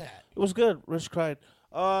was that? it was good. Rich cried.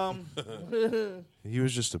 He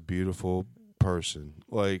was just a beautiful person,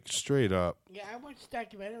 like straight up. Yeah, I watched the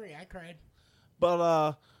documentary. I cried.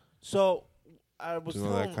 But so I was You know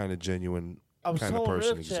telling, that kind of genuine I was kind of telling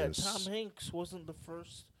person Rich that exists. Tom Hanks wasn't the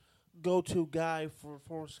first go-to guy for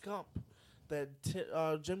Forrest Gump. That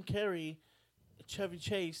Jim Carrey, Chevy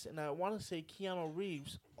Chase, and I want to say Keanu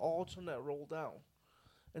Reeves all turned that role down.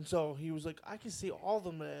 And so he was like, I can see all of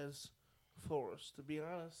them as Forrest, to be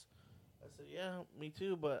honest. I said, yeah, me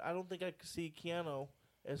too, but I don't think I could see Keanu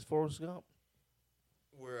as Forrest Gump.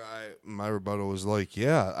 Where my rebuttal was like,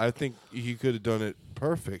 yeah, I think he could have done it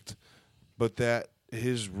perfect, but that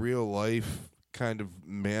his real life kind of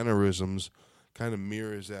mannerisms kind of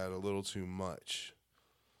mirrors that a little too much.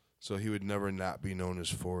 So he would never not be known as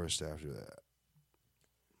Forrest after that.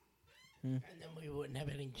 And then we wouldn't have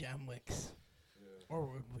any John Wicks. Or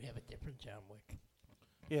would we have a different John Wick?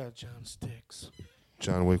 Yeah, John Sticks.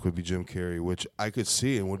 John Wick would be Jim Carrey, which I could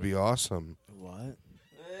see and would be awesome. What?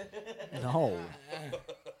 No.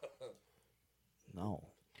 No.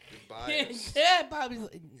 Yeah, Bobby's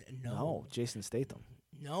like, No. Jason Statham.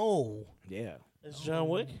 No. Yeah. It's John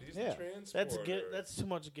Wick? Yeah. That's too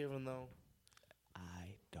much given, though.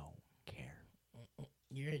 I don't care.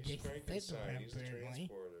 You're a Jason Statham fan, apparently.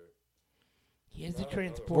 He is the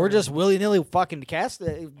transporter. We're just willy-nilly fucking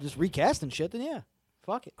just recasting shit, then yeah.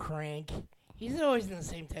 Fuck it. Crank. He's always in the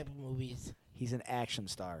same type of movies. He's an action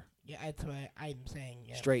star. Yeah, that's what I'm saying.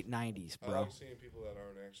 Yeah. Straight 90s, bro. seeing people that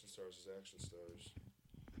aren't action stars as action stars.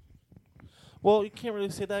 Well, you can't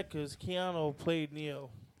really say that because Keanu played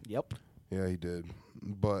Neo. Yep. Yeah, he did.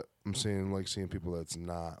 But I'm saying like seeing people that's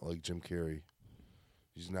not like Jim Carrey.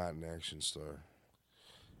 He's not an action star.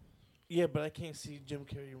 Yeah, but I can't see Jim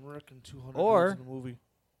Carrey working 200 Or- years in a movie.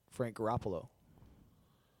 Frank Garoppolo.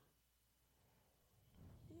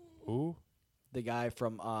 Who? The guy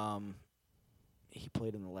from he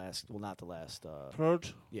played in the last, well, not the last,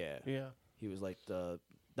 Purge? yeah. Yeah. He was like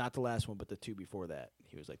not the last one, but the two before that.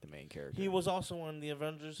 He was like the main character. He was also in the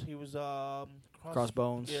Avengers. He was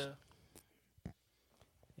Crossbones. Yeah.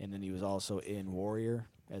 And then he was also in Warrior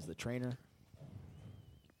as the trainer.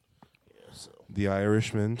 Yeah. So The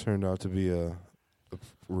Irishman turned out to be a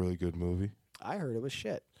really good movie. I heard it was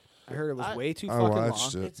shit. I heard it was I- way too I fucking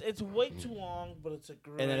watched long. it. it's way too long, but it's a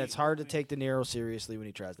great. And then it's hard to movie. take De Niro seriously when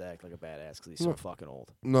he tries to act like a badass because he's so Look. fucking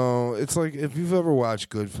old. No, it's like if you've ever watched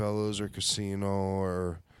Goodfellas or Casino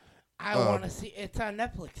or I want to see. It's on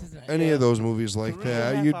Netflix, isn't it? any Yeah. of those movies like 3.5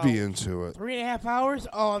 that, you'd be hours. into it. 3.5 hours?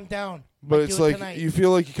 Oh, I'm down. But Might it's do it like tonight. you feel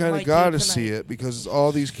like you kind Might of do it got to see tonight. it because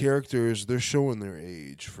all these characters, they're showing their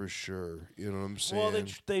age for sure. You know what I'm saying? Well,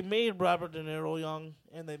 they made Robert De Niro young,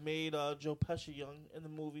 and they made Joe Pesci young in the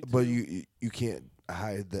movie. but too. you can't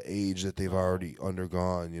hide the age that they've already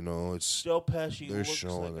undergone. You know, it's Joe Pesci they're looks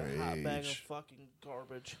showing like a their hot bag of age. fucking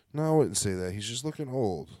garbage. no, I wouldn't say that. He's just looking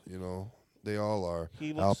old. You know, they all are.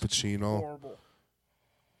 He Al looks Pacino. horrible.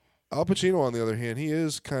 Al Pacino, on the other hand, he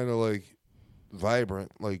is kind of like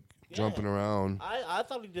vibrant, like Yeah. jumping around. I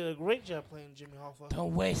thought he did a great job playing Jimmy Hoffa.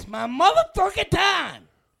 Don't waste my motherfucking time.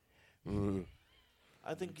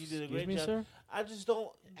 I think he did a Excuse great me, job. sir? I just don't.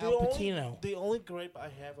 Al Pacino. The only gripe I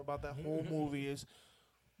have about that whole movie is,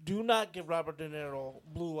 do not give Robert De Niro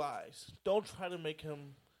blue eyes. Don't try to make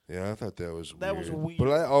him. Yeah, I thought that was That weird. was weird. But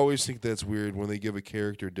I always think that's weird when they give a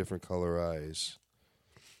character different color eyes.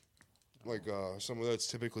 Like someone that's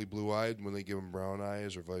typically blue-eyed, when they give them brown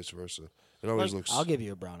eyes or vice versa. It always Like, looks... I'll give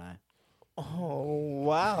you a brown eye. Oh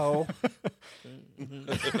wow!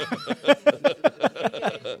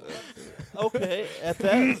 Okay, at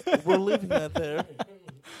that, we're leaving that there.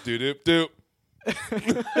 Doop doop.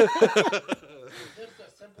 Just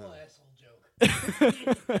a simple asshole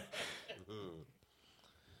joke.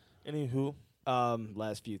 Anywho,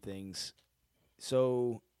 Last few things.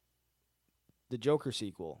 So, the Joker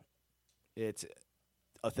sequel, it's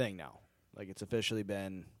a thing now. Like, it's officially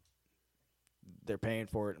been, they're paying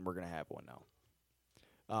for it, and we're going to have one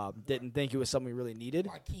now. Didn't think it was something we really needed.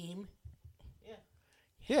 Joaquin.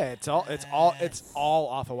 Yeah, it's all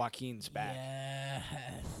off of Joaquin's back.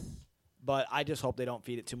 Yes. But I just hope they don't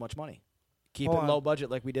feed it too much money. Keep Hold it on. low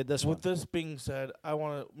budget like we did this one. with this being said,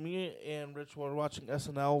 me and Rich were watching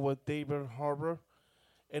SNL with David Harbour,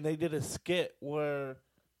 and they did a skit where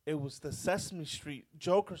it was the Sesame Street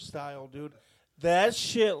Joker style, dude. That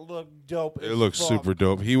shit looked dope. It as looks fuck. super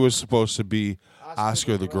dope. He was supposed to be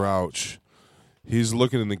Oscar the Grouch. He's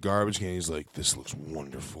looking in the garbage can. He's like, "This looks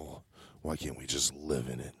wonderful. Why can't we just live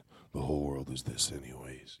in it? The whole world is this,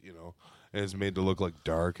 anyways." You know, and it's made to look like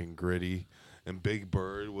dark and gritty. And Big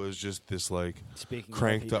Bird was just this like Speaking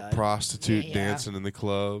cranked of, he up died. prostitute Yeah. dancing in the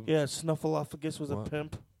club. Yeah, Snuffleupagus was What? a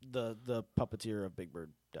pimp. The puppeteer of Big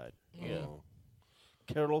Bird died. Yeah. Oh.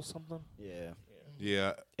 Carol something. Yeah.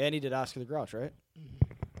 Yeah, And he did Oscar the Grouch, right?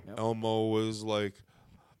 Elmo was like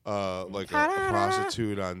a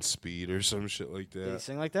prostitute on speed or some shit like Did he that.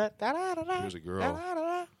 sing like that? He was a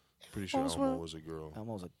girl. Pretty sure Elmo was a girl.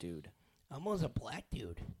 Elmo's a dude. Elmo's a black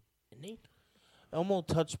dude, isn't he? Elmo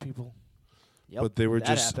touched people. Yep, But they were that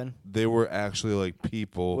just happened. they were actually like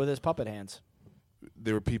people. With his puppet hands.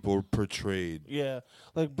 They were people portrayed. Yeah,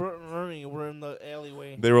 like Bert and Ernie were in the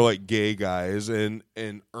alleyway. They were like gay guys, and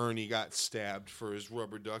Ernie got stabbed for his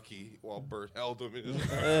rubber ducky while Bert held him in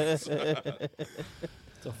his arms.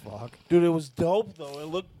 The fuck? Dude, it was dope though. It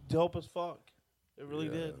looked dope as fuck. It really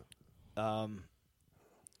did.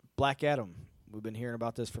 Black Adam. We've been hearing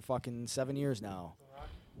about this for fucking 7 years now.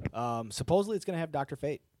 Supposedly it's going to have Dr.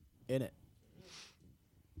 Fate in it.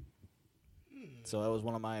 So that was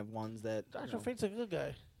one of my ones that... Dr. Fate's a good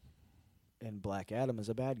guy. And Black Adam is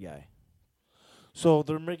a bad guy. So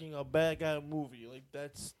they're making a bad guy movie. Like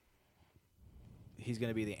that's He's going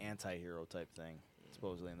to be the anti-hero type thing,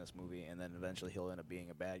 supposedly in this movie, and then eventually he'll end up being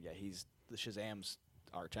a bad guy. He's the Shazam's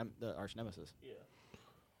arch nemesis.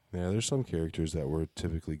 Yeah, there's some characters that were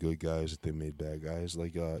typically good guys that they made bad guys,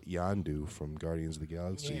 like Yondu from Guardians of the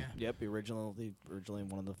Galaxy. Yeah. Yep, originally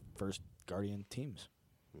one of the first Guardian teams.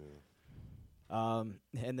 And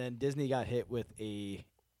then Disney got hit with a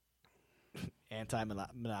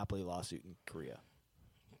anti-monopoly lawsuit in Korea.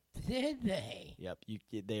 Did they? Yep,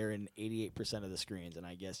 they're in 88% of the screens, and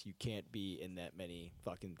I guess you can't be in that many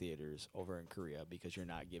fucking theaters over in Korea because you're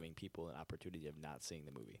not giving people an opportunity of not seeing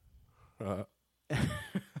the movie.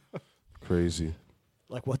 Crazy.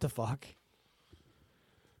 Like, what the fuck?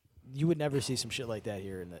 You would never see some shit like that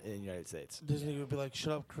here in the United States. Disney would be like,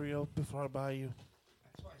 "Shut up, Korea, before I buy you."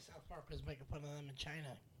 That's why South Park was making fun of them in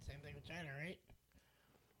China. Same thing with China, right?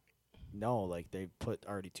 No, like, they put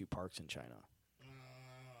already 2 parks in China.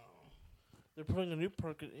 They're putting a new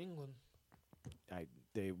park in England.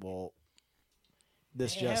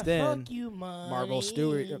 This Yeah, just in, fuck you, money.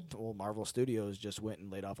 Marvel Studios just went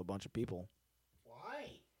and laid off a bunch of people. Why?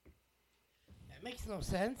 That makes no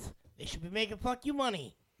sense. They should be making fuck you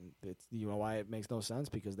money. You know why it makes no sense?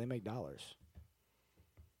 Because they make dollars.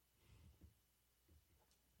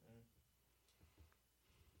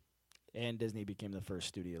 And Disney became the first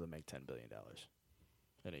studio to make $10 billion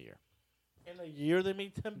in a year. In a year, they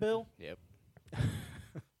made $10 billion. Yep.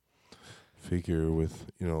 Figure with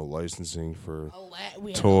licensing for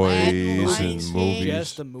We had toys Aladdin, Lion and King. movies.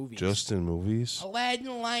 Just the movies. Just in movies.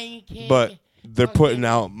 Aladdin, Lion King. But they're fucking- putting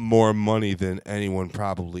out more money than anyone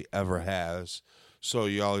probably ever has. So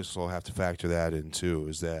you also have to factor that in too.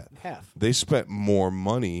 Is that half. they spent more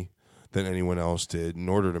money than anyone else did in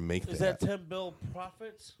order to make Is that. that $10 billion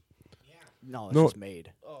profits? No, it's No. just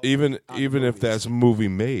made. Even on if movies. that's a movie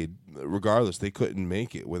made, regardless, they couldn't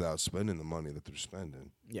make it without spending the money that they're spending.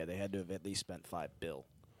 Yeah, they had to have at least spent $5 billion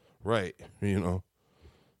Right.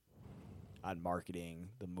 on marketing,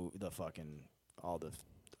 the fucking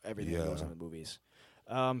everything Yeah. that goes on in the movies.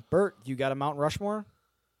 Bert, you got a Mount Rushmore?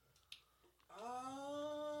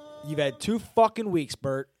 You've had 2 fucking weeks,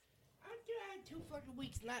 Bert. I had 2 fucking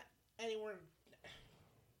weeks, not anywhere.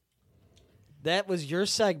 That was your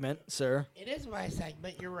segment, sir. It is my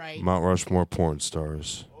segment. You're right. Mount Rushmore porn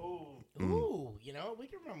stars. Ooh, we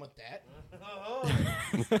can run with that.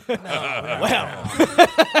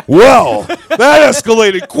 Well, that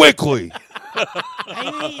escalated quickly.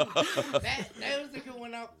 I mean, that was a good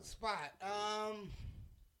one out the spot.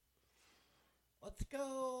 Let's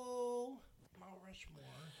go Mount Rushmore.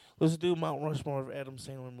 Let's do Mount Rushmore of Adam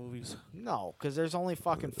Sandler movies. No, because there's only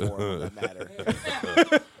fucking 4 of them that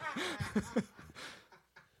matter.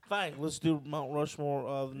 Fine, let's do Mount Rushmore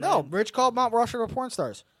of... No, Rich called Mount Rushmore porn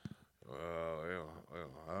stars. All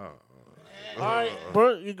right,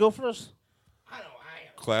 Bert, you go first.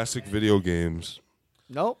 Classic video games.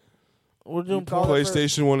 Nope. We're doing call porn. it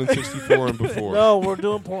PlayStation 1 and 64 and before. No, we're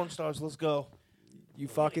doing porn stars. Let's go. You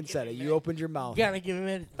fucking said it. You opened your mouth. You gotta give him a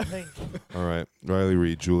minute to think. All right. Riley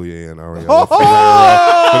Reid, Julia Ann, Ariella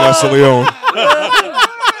Ferreira, Vanessa Leone.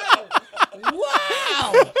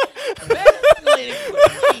 Wow! That escalated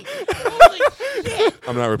quickly. Holy shit!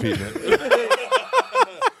 I'm not repeating it.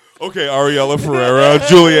 Okay, Ariella Ferreira,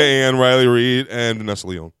 Julia Ann, Riley Reid, and Vanessa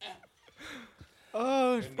Leone.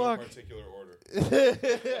 Oh, fuck. No particular order.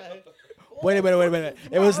 Wait a minute.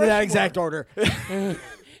 It was in that exact order.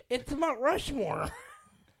 It's Mount Rushmore.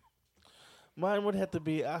 Mine would have to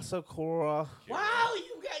be Asakura. Wow,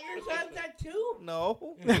 you got yours on that too?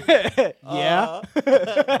 No. Yeah.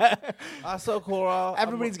 Asakura.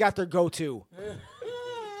 Everybody's got their go-to.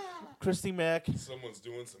 Christy Mack. Someone's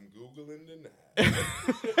doing some Googling tonight.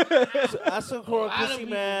 Asakura, Christy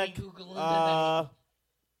Mack.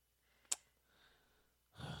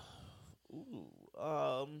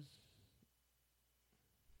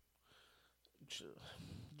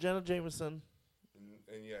 Jenna Jameson.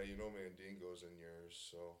 And yeah, you know Mandingo's in yours,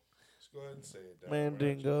 so just go ahead and say it.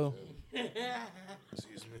 Mandingo.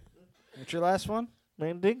 Excuse me. What's your last one?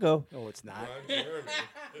 Mandingo. No, it's not.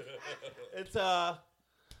 It's I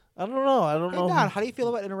don't know. I don't Hey, know. Don, how do you feel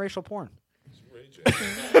about interracial porn?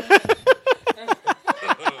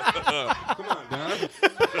 Come on, Don.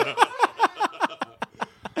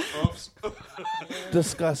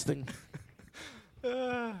 Disgusting.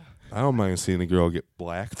 I don't mind seeing a girl get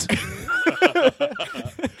blacked.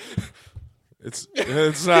 It's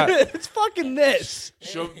not. It's fucking this.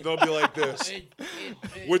 They'll be like this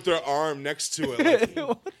with their arm next to it.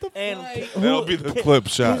 Like, And that'll be the clip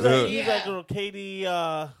shot. He's that girl, Katie.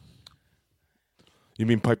 You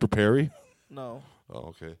mean Piper Perry? No.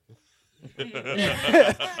 Oh, okay.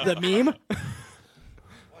 The meme?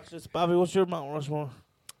 Watch this, Bobby. What's your Mount Rushmore?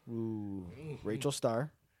 Ooh. Rachel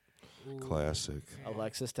Starr. Classic.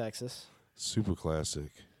 Alexis Texas. Super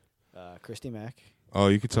classic. Christy Mack. Oh,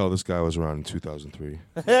 you could tell this guy was around in 2003.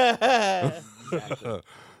 Exactly.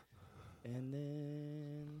 And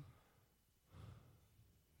then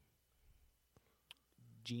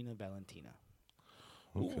Gina Valentina.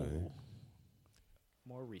 Okay. Ooh.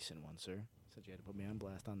 More recent one, sir. Said you had to put me on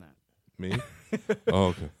blast on that. Me? Oh,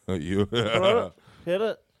 okay. Oh, you. Hit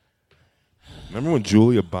it. Remember when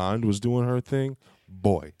Julia Bond was doing her thing?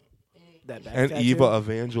 Boy. That back And tattoo? Eva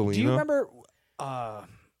Evangelina. Do you remember Another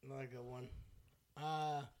good one.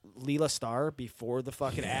 Leela Starr before the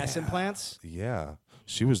fucking ass implants? Yeah.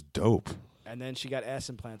 She was dope. And then she got ass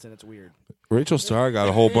implants, and it's weird. Rachel Starr got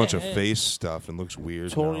a whole bunch of face stuff and looks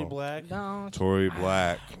weird Tory now. Black. No. Tory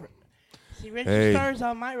Black. See, Rachel Hey. Starr's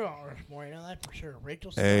on my Mount Rushmore. You know that for sure.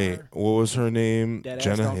 Rachel Starr. Hey, what was her name? That ass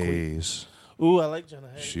Jenna don't quit. Hayes. Ooh, I like Jenna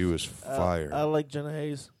Hayes. She was fire. I like Jenna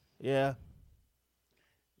Hayes. Yeah.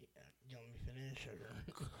 You want me to finish? Or?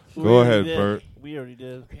 We Go already ahead, did. Bert. We already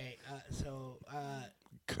did. Okay, so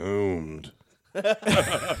Combed.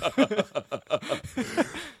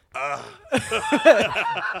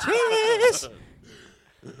 Titties!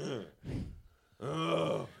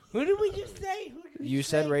 who did we just say? Who did we You just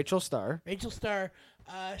said say? Rachel Starr. Rachel Starr,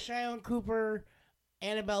 Cheyenne Cooper,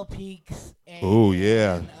 Annabelle Peaks. And, Oh,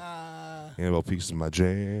 yeah. Annabelle Peaks is my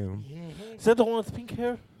jam. Is that the one with the pink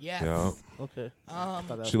hair? Yes. Yeah. Okay. Thought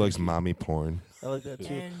that was She likes mommy porn. I like that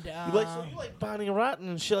too. And You like Bonnie Rotten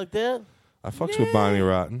and shit like that? I fucks with Bonnie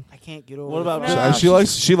Rotten. I can't get over. What about the No,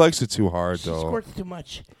 She likes it too hard she though. squirts too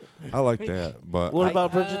much. I like that, but What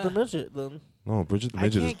about Bridget the Midget then? no, Bridget the I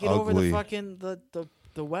Midget can't is get over the ugly. fucking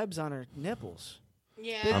the webs on her nipples.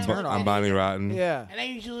 Yeah. I'm Bonnie Rotten. Yeah. And I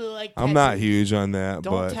usually like. I'm not tattoos. huge on that,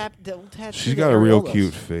 Don't but tattoo she's the got a real areolas.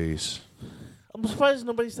 cute face. I'm surprised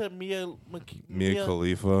nobody said Mia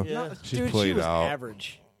Khalifa. Yeah. No, She's dude, she played was out.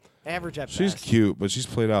 average. Average at She's best. cute, but she's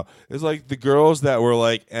played out. It's like the girls that were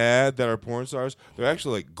like that are porn stars. They're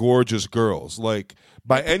actually like gorgeous girls, like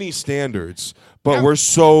by any standards. But we're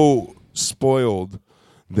so spoiled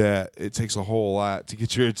that it takes a whole lot to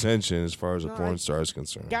get your attention as far as a porn star is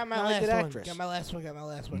concerned. Got my No, I last did one. actress. Got my last one. Got my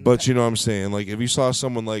last one. But you know what I'm saying? Like if you saw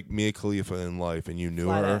someone like Mia Khalifa in life and you knew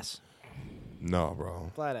Flat her, ass. no,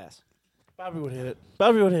 bro. Flat ass. Bobby would hit it.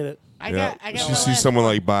 Bobby would hit it. I got You my see last someone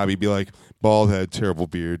one. like Bobby be like bald head, terrible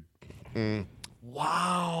beard.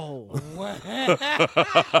 Wow.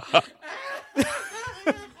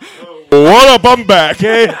 What up? I'm back,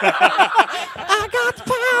 hey. I got the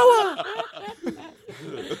power.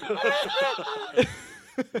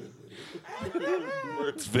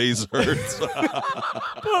 Its face hurts.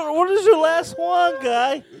 What is your last one,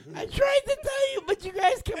 guy? I tried to tell you, but you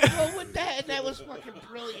guys kept going with that, and that was fucking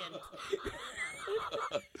brilliant.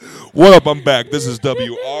 What up? I'm back. This is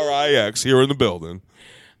WRIX here in the building.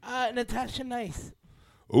 Natasha Nice.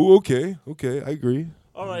 Oh, okay. I agree.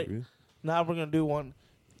 All right. Now we're gonna do one.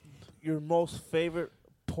 Your most favorite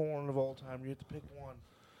porn of all time. You have to pick one.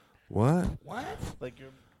 What? Like your.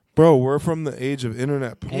 Bro, we're from the age of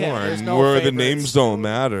internet porn, Yeah, there's no where the favorites. names don't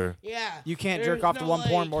matter. Yeah. You can't There's jerk off to no, one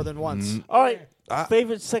porn like- more than once. All right. I-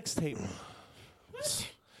 Favorite sex tape. Sex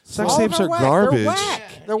All tapes they're are whack. garbage. They're whack.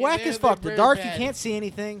 Yeah, They're whack they're- as fuck. they're The dark, you bad. can't see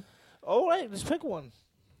anything. All right. Just pick one.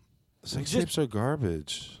 Sex Just- tapes are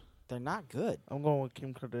garbage. They're not good. I'm going with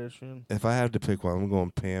Kim Kardashian. If I had to pick one, I'm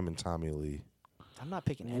going Pam and Tommy Lee. I'm not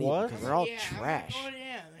picking any What? because they're all Yeah, I'm trash. going,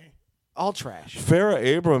 yeah. All trash.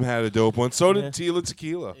 Farrah Abram had a dope one. So did Yeah. Tila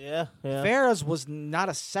Tequila. Yeah. Yeah. Farrah's was not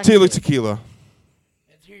a sex Tila tape. Tequila.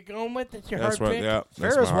 That's who you're going with? That's your That's hard right. pick? Yeah.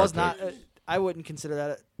 that's Farrah's my was hard not. pick. I wouldn't consider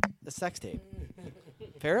that a sex tape.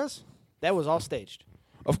 Farrah's? That was all staged.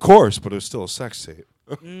 Of course, but it was still a sex tape.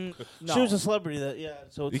 No. She was a celebrity. That yeah.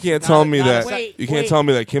 So You it's can't Not tell a- me not a that. sec- You can't wait. tell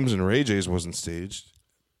me that Kim's and Ray J's wasn't staged.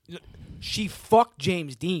 She fucked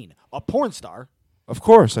James Dean, a porn star. Of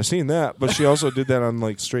course, I seen that, but she also did that on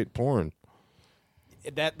like straight porn.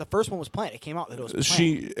 That the first one was planned. It came out that it was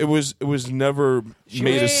planned. It was never made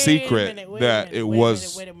Wait a a secret minute, wait a that minute, it wait a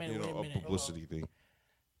was minute, wait a minute, you know, wait a a minute. publicity thing.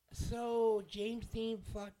 So, James Dean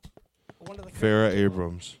fucked one of the... Farrah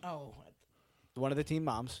Abrams. Oh. One of the teen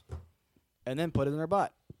moms, and then put it in her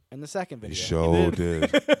butt in the second He video. sure did.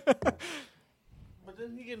 But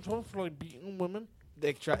didn't he get in trouble for like beating women?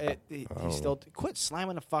 They try. He still quit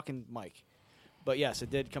slamming the fucking mic. But yes, it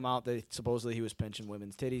did come out that supposedly he was pinching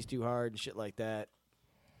women's titties too hard and shit like that,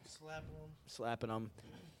 slapping them.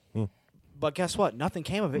 Hmm. But guess what? Nothing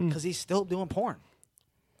came of it because he's still doing porn.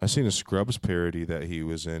 I seen a Scrubs parody that he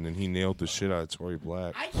was in, and he nailed the shit out of Tory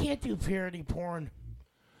Black. I can't do parody porn.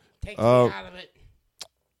 Takes me Oh. out of it.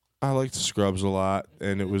 I liked Scrubs a lot,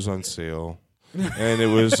 and it was on sale. And it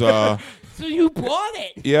was, So you bought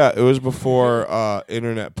it. yeah, it was before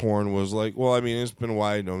internet porn was like, well, I mean, it's been a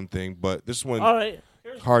wide known thing, but this one, All right.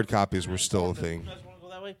 Here's hard copies were still a thing. You guys want to go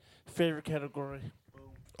that way? Favorite category.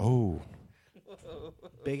 Oh,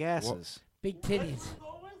 Big asses. Big titties.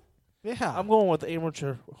 Yeah. I'm going with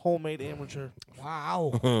amateur, homemade amateur.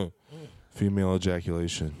 Wow. female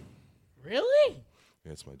ejaculation. Really?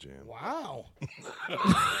 That's my jam. Wow.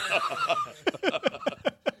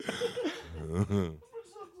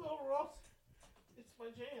 It's my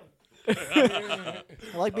jam.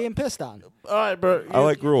 I like being pissed on. All right, bro. I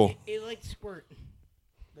like Gruel. He likes squirt.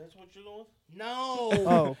 That's what you're going with? No.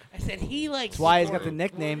 Oh. I said he likes That's why he's got squirt. the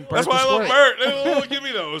nickname. That's Bert why the I love Squirt. Bert. Oh, give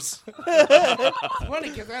me those. It's funny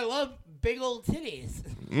because I love big old titties.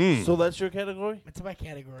 So that's your category? That's my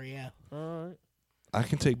category, yeah. All right. I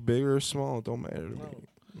can take big or small. It don't matter to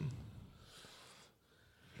me.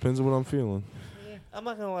 Depends on what I'm feeling. I'm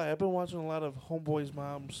not going to lie. I've been watching a lot of Homeboys'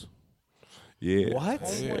 moms. Yeah.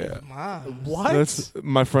 What? Yeah. Mom. What? That's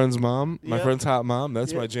my friend's mom. My Yeah. friend's hot mom.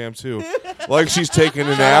 That's Yeah. my jam too. Like she's taking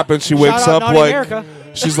a nap and she wakes Shout out up Naughty like America.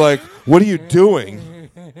 she's like, "What are you doing?"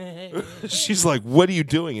 She's like, "What are you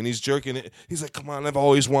doing?" And he's jerking it. He's like, "Come on, I've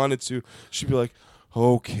always wanted to." She'd be like,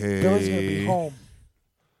 Billy's going to be "Okay." home.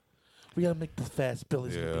 We got to make this fast.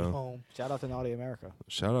 Billy's going to Yeah. be home. Shout out to Naughty America.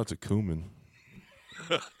 Shout out to Cumin.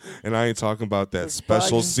 And I ain't talking about that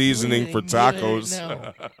special seasoning for Yeah, tacos.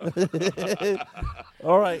 no.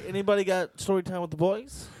 All right. Anybody got story time with the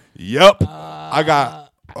boys? Yep. I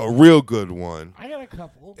got a real good one. I got a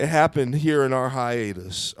couple. It happened here in our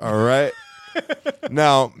hiatus. All right.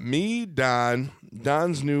 Now, me,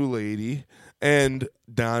 Don's new lady, and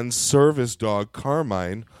Don's service dog,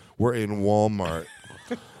 Carmine, were in Walmart.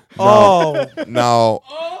 Oh. Now,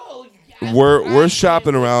 Oh, yeah, We're I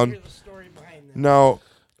shopping can't around. hear the story behind that. now,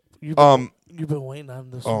 You've been waiting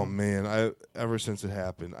on this oh one. man, ever since it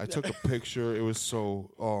happened, I took a picture. It was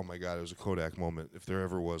so, oh my god, it was a Kodak moment, if there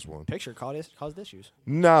ever was one. Picture caused issues.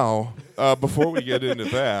 Now, before we get into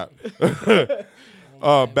that,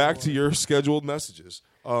 back to your scheduled messages.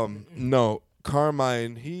 No,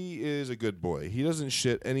 Carmine, he is a good boy. He doesn't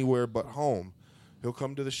shit anywhere but home. He'll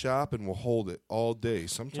come to the shop and we'll hold it all day,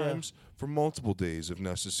 sometimes for multiple days if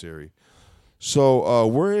necessary. So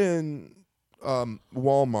we're in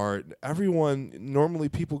Walmart. Normally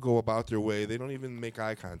people go about their way. They don't even make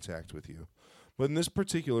eye contact with you. But in this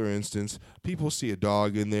particular instance, people see a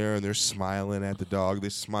dog in there and they're smiling at the dog. They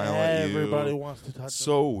smile at you. Everybody wants to touch him.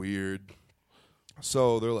 So weird.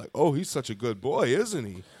 So they're like, "Oh, he's such a good boy, isn't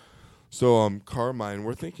he?" So Carmine,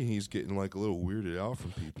 we're thinking he's getting like a little weirded out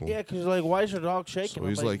from people. Yeah, because like, why is your dog shaking? So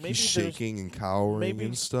he's like maybe he's there's shaking and cowering maybe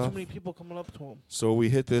and stuff. too many people coming up to him. So we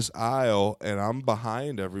hit this aisle, and I'm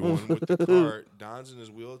behind everyone with the cart. Don's in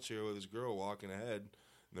his wheelchair with his girl walking ahead,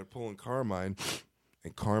 and they're pulling Carmine.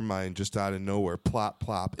 And Carmine, just out of nowhere, plop,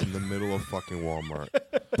 plop, in the middle of fucking Walmart.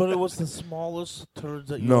 But it was the smallest turds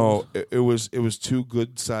that you No, it was 2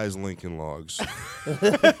 good-sized Lincoln Logs. 2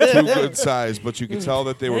 good size, but you could tell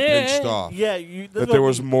that they were pinched off. Yeah, That there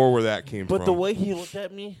was more where that came from. But the way he looked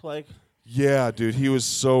at me, like... Yeah, dude, he was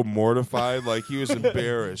so mortified. Like, he was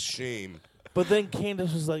embarrassed. Shame. But then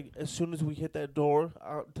Candace was like, as soon as we hit that door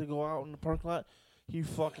out to go out in the parking lot, he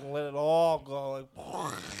fucking let it all go. Like,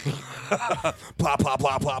 plop, plop,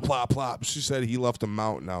 plop, plop, plop, plop. She said he left a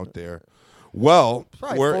mountain out there. Well,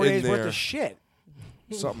 Probably we're 4 in days there. worth of shit.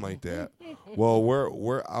 Something like that. Well,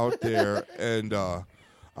 we're out there, and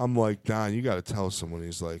I'm like, Don, you got to tell someone.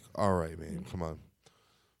 He's like, all right, man, come on.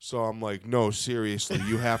 So I'm like, no, seriously,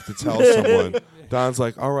 you have to tell someone. Don's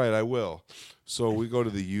like, all right, I will. So we go to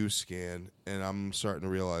the U scan, and I'm starting to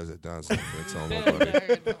realize that Don's not going to tell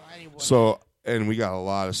nobody. So, and we got a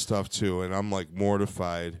lot of stuff, too, and I'm, like,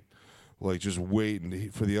 mortified, like, just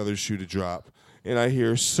waiting for the other shoe to drop. And I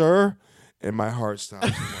hear, sir, and my heart stops.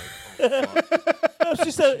 I'm like, oh, fuck. no,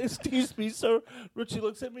 she said, excuse me, sir. Richie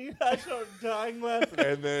looks at me. I start dying laughing.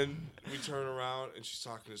 And then we turn around, and she's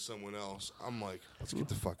talking to someone else. I'm like, let's get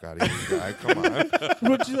the fuck out of here, guy. Come on.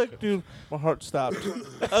 Richie's like, dude, my heart stopped.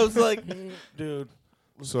 I was like, dude.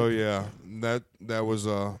 So, yeah, that was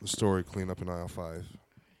the story cleanup in aisle 5.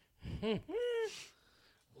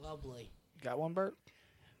 Lovely. Got one, Bert?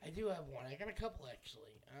 I do have one. I got a couple actually.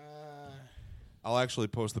 I'll actually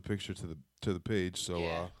post the picture to the page so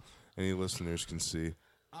Yeah. any listeners can see.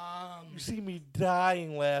 You see me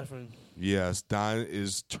dying laughing. Yes, Don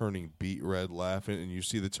is turning beet red laughing, and you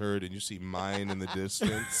see the turd, and you see mine in the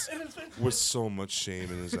distance with so much shame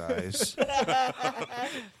in his eyes.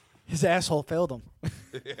 His asshole failed him.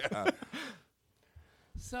 Yeah.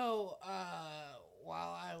 So,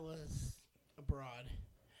 while I was abroad,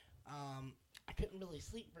 I couldn't really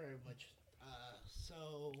sleep very much.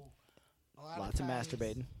 So, Lots of times,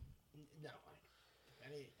 masturbating. No.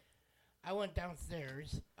 I went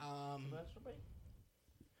downstairs.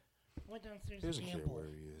 Went downstairs He doesn't to care gamble. where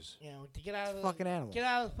he is. You know, to get out of the Fucking animal. Get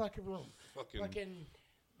out of the fucking room. Fucking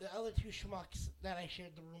The other 2 schmucks that I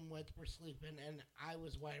shared the room with were sleeping, and I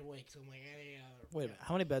was wide awake. So I'm like, hey, Wait a minute.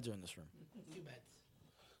 How many beds are in this room? 2 beds.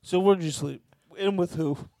 So where'd you sleep? And with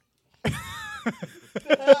who? I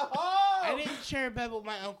didn't share a bed with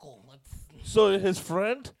my uncle. So his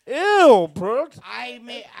friend? Ew, Bert.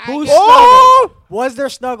 Who's Oh! snuggling? Was there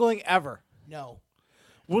snuggling ever? No.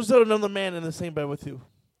 Was there another man in the same bed with you?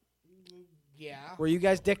 Yeah. Were you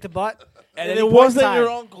guys dick to butt? At And any it point in wasn't time? your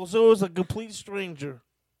uncle, so it was a complete stranger.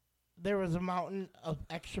 There was a mountain of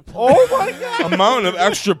extra pillows. Oh my god! a mountain of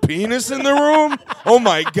extra penis in the room? Oh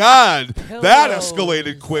my god. That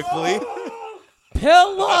escalated quickly.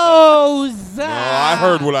 Pillows! No, I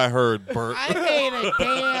heard what I heard, Bert. I made a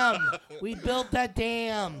dam. We built a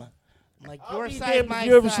dam. I'm like, I'll your be side, damned my if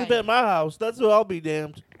you ever side. sleep at my house. That's what I'll be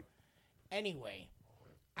damned. Anyway,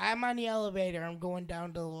 I'm on the elevator. I'm going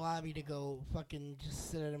down to the lobby to go fucking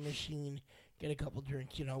just sit at a machine, get a couple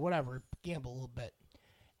drinks, whatever, gamble a little bit.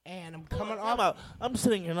 And I'm coming off. I'm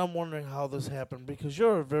sitting here and I'm wondering how this happened because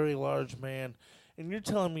you're a very large man, and you're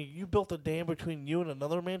telling me you built a dam between you and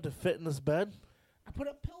another man to fit in this bed? I put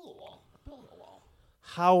up pillow wall.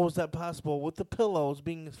 How was that possible with the pillows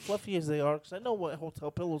being as fluffy as they are? Because I know what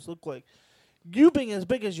hotel pillows look like. You being as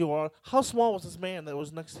big as you are, how small was this man that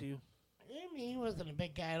was next to you? I mean, he wasn't a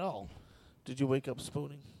big guy at all. Did you wake up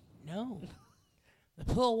spooning? No. The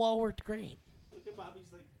pillow wall worked great. Look at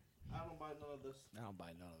Bobby's like, I don't buy none of this. I don't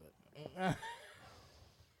buy none of it.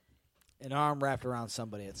 An arm wrapped around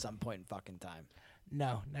somebody at some point in fucking time.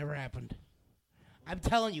 No, never happened. I'm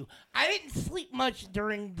telling you, I didn't sleep much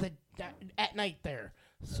at night there.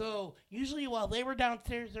 So usually while they were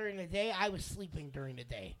downstairs during the day, I was sleeping during the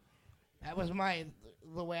day. That was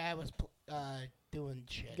the way I was doing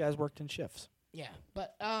shit. You guys worked in shifts. Yeah,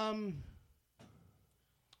 but I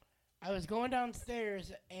was going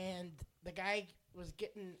downstairs and the guy was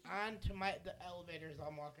getting onto the elevator as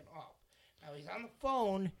I'm walking off. Now he's on the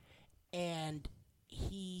phone and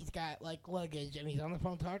he's got like luggage and he's on the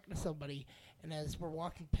phone talking to somebody. And as we're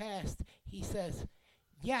walking past, he says,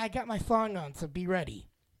 "Yeah, I got my thong on, so be ready."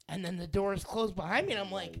 And then the doors close behind me, and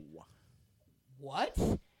I'm like, "What?"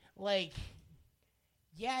 Like,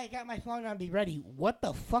 "Yeah, I got my thong on, be ready." What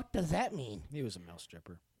the fuck does that mean? He was a male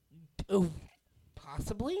stripper.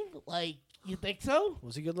 Possibly? Like, you think so?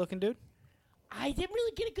 Was he a good looking dude? I didn't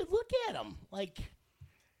really get a good look at him. Like,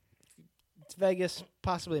 It's Vegas,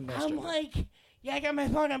 possibly a mystery. I'm like, yeah, I got my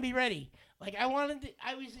phone. I'll be ready. Like, I was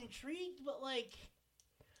intrigued, but like,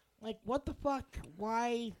 what the fuck?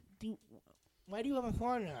 Why do you have a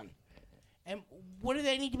phone on? And what do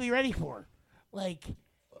they need to be ready for? Like,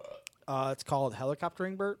 It's called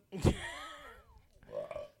helicoptering, Bert.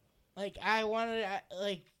 like I wanted,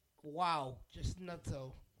 like, wow, just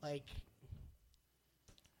nutso. Like,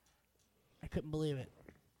 I couldn't believe it.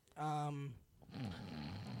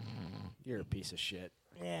 You're a piece of shit.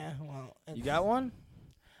 Yeah, well, You got one?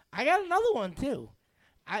 I got another one too.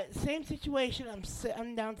 Same situation.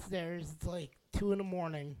 I'm downstairs. It's like 2 a.m.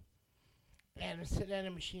 and I'm sitting at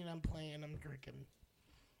a machine. I'm playing. I'm drinking,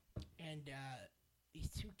 and these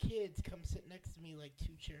 2 kids come sit next to me like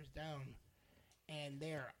 2 chairs down, and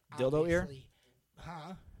they're Dildo ear?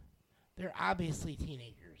 Huh? They're obviously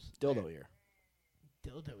teenagers. Dildo ear.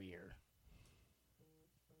 Dildo ear.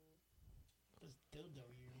 What does dildo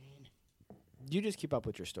ear mean? You just keep up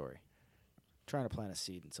with your story. Trying to plant a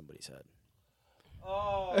seed in somebody's head.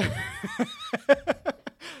 Oh.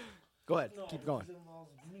 Go ahead. No, Keep going. it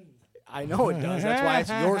involves me. I know it does. That's why it's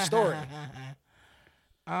your story.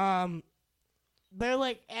 They're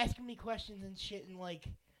like asking me questions and shit, and like,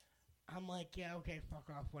 I'm like, yeah, okay, fuck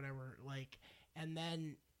off, whatever. Like, and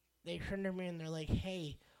then they turn to me and they're like,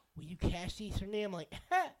 hey, will you cash these for me? I'm like,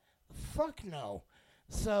 fuck no.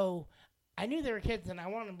 So I knew they were kids, and I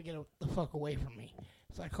wanted them to get the fuck away from me.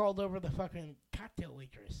 So I called over the fucking cocktail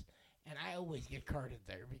waitress, and I always get carded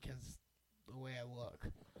there because the way I look.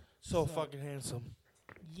 So fucking handsome.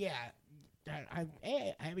 Yeah, I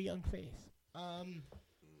have a young face.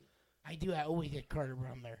 I do. I always get carded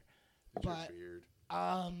around there. But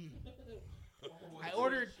I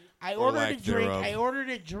ordered a drink. I ordered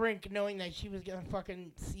a drink knowing that she was gonna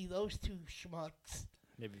fucking see those 2 schmucks.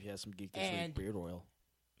 Maybe if you have some Geek This And- Week beard oil.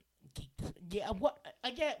 Yeah, what?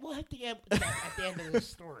 Again, we'll have to get to that at the end of this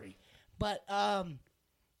story. But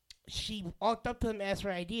she walked up to them, asked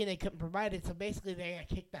for ID, and they couldn't provide it. So basically, they got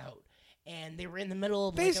kicked out, and they were in the middle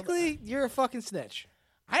of Basically, you're a fucking snitch.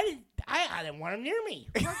 I didn't want them near me.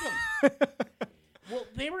 Fuck 'em. Well,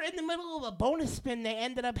 they were in the middle of a bonus spin. They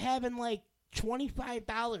ended up having like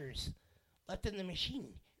 $25 left in the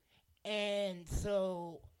machine, and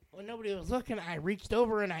so when nobody was looking, I reached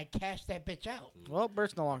over and I cashed that bitch out. Well,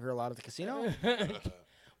 Bert's no longer allowed at the casino.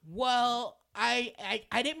 Well, I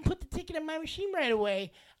didn't put the ticket in my machine right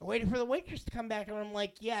away. I waited for the waitress to come back, and I'm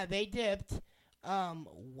like, yeah, they dipped.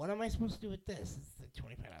 What am I supposed to do with this? It's a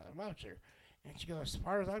 $25 voucher. And she goes, as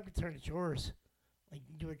far as I'm concerned, it's yours. Like,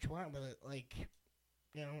 do what you want with it. Like,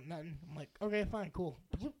 you know, nothing. I'm like, okay, fine, cool.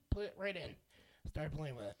 Put it right in. Start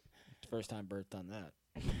playing with it. First time Bert done that.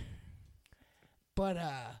 But,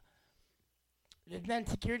 and then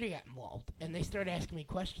security got involved, and they started asking me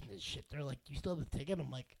questions and shit. They're like, do you still have the ticket?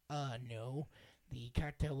 I'm like, no. The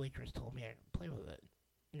cocktail waitress told me I could play with it.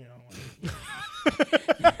 You know,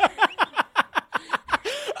 like,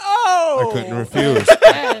 Oh! I couldn't refuse.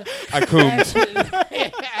 I coomed.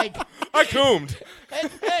 I coomed.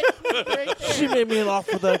 Right there. She made me an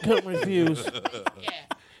offer that I couldn't refuse.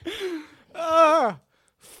 Yeah.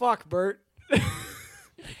 Fuck, Bert.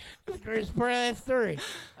 The greatest part of that story.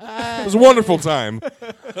 It was a wonderful time.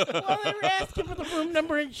 Well, they were asking for the room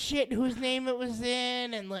number and shit, whose name it was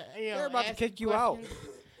in, and you know, They're about to asking kick you out.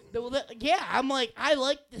 questions. Yeah, I'm like, I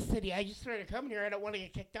like the city. I just started coming here. I don't want to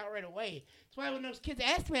get kicked out right away. That's why when those kids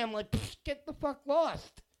asked me, I'm like, get the fuck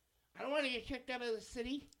lost. I don't want to get kicked out of the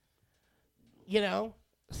city. You know?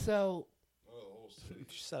 So.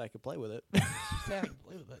 She said I could play with it. She said I could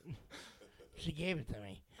play with it. She gave it to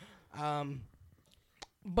me.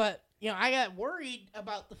 But, you know, I got worried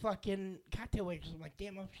about the fucking cocktail waitress. I'm like,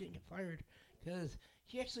 damn, I hope she didn't get fired. Because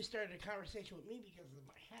she actually started a conversation with me because of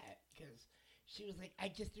my hat. Because she was like, I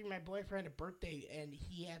just threw my boyfriend a birthday, and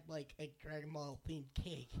he had, like, a Dragon Ball themed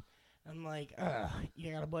cake. I'm like,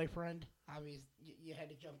 you got a boyfriend? Obviously, you had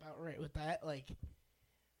to jump out right with that. Like,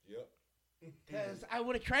 Yep. because I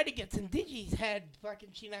would have tried to get some digis had fucking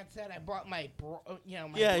she not said I brought my, my Yeah,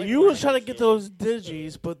 boyfriend. you was trying to get those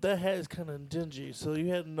digis, but that hat is kind of dingy, so you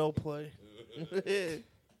had no play.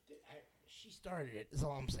 She started it, is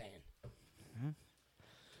all I'm saying.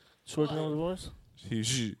 Short nose voice?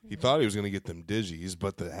 He thought he was going to get them digis,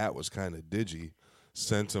 but the hat was kind of digi.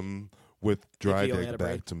 Sent him with dry he only dick had a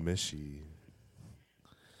braid. back to Michi.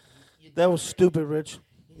 That was stupid, Rich.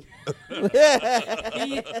 He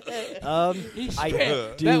I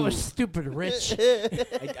said, do. that was stupid, Rich.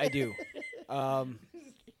 I do.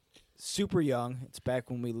 Super young. It's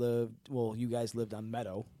back when we lived. Well, you guys lived on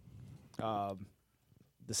Meadow.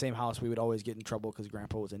 The the same house, we would always get in trouble because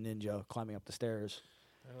Grandpa was a ninja climbing up the stairs.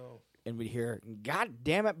 Oh. And we'd hear, God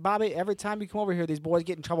damn it, Bobby, every time you come over here, these boys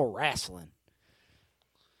get in trouble wrestling.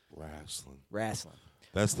 Wrestling.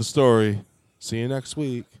 That's the story. See you next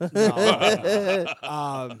week.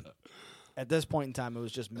 No. At this point in time, it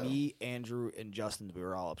was just me, Andrew, and Justin. We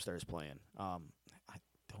were all upstairs playing. I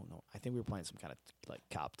don't know. I think we were playing some kind of like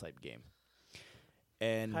cop type game.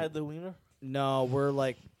 And Hide the wiener? no, we're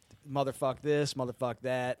like, motherfuck this, motherfuck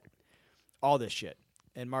that, all this shit.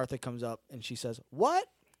 And Martha comes up and she says, what?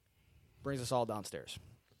 Brings us all downstairs.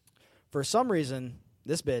 For some reason,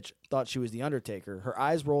 this bitch thought she was the Undertaker. Her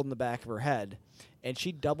eyes rolled in the back of her head, and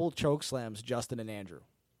she double choke slams Justin and Andrew.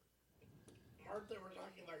 Martha, we're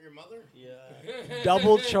talking about your mother? Yeah.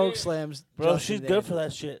 Double choke slams. Bro, Justin she's and good Andrew. for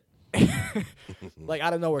that shit. Like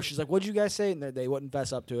out of nowhere, she's like, "What'd you guys say?" And they wouldn't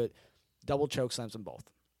fess up to it. Double choke slams them both.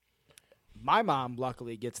 My mom,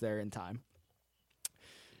 luckily, gets there in time,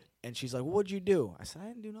 and she's like, "What'd you do?" I said, "I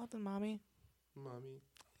didn't do nothing, mommy."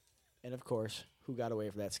 And of course, who got away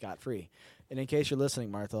with that scot-free? And in case you're listening,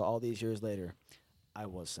 Martha, all these years later, I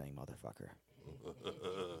was saying motherfucker.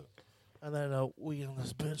 And then we on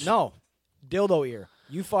this bitch. No, dildo ear.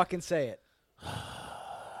 You fucking say it.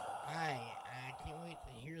 I can't wait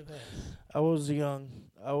to hear this. I was young.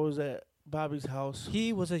 I was at Bobby's house.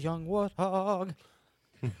 He was a young warthog.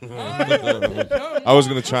 I was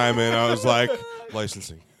going to chime in. I was like,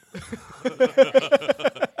 licensing.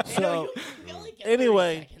 So, You only get 30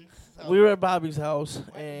 anyway, seconds, so we were at Bobby's house.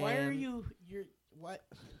 And why are you're what?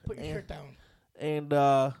 Put your shirt down. And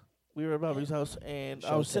we were at Bobby's house, and I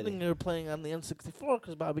Show was titty. sitting there playing on the N64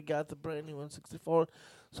 because Bobby got the brand new N64.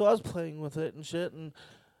 So I was playing with it and shit. And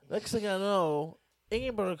next thing I know,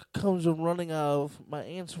 Amber comes running out of my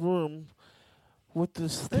aunt's room with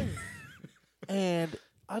this thing. And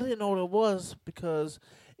I didn't know what it was because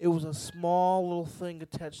it was a small little thing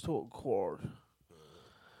attached to a cord.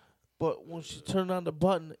 But when she turned on the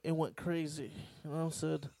button, it went crazy. And I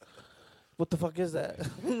said, what the fuck is that?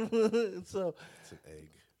 So, It's an egg.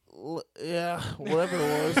 yeah, whatever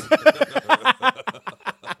it was.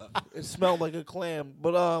 It smelled like a clam.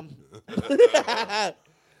 But,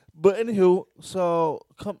 but anywho, so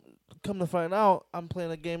come to find out, I'm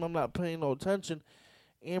playing a game, I'm not paying no attention.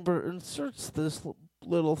 Amber inserts this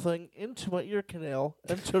little thing into my ear canal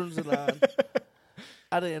and turns it on.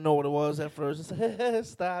 I didn't know what it was at first. I said, hey,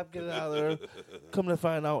 stop, get it out of there. Come to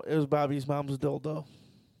find out, it was Bobby's mom's dildo.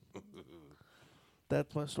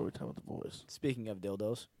 That's my story time with the boys. Speaking of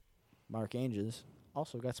dildos, Mark Anges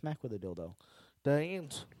also got smacked with a dildo.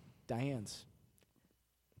 Diane's. Diane's.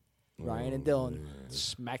 Ryan and Dylan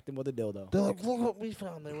smacked him with a dildo. They're like, look what we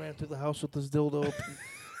found. They ran through the house with this dildo,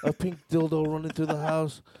 a pink dildo running through the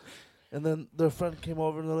house. And then their friend came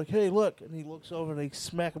over and they're like, hey, look. And he looks over and they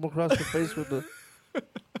smack him across the face with the...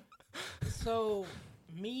 So,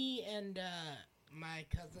 me and my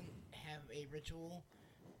cousin have a ritual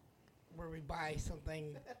where we buy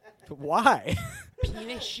something Why?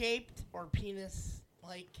 penis-shaped or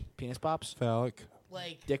penis-like. Penis pops? Phallic.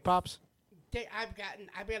 Like, Dick pops? I've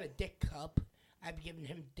got a dick cup. I've given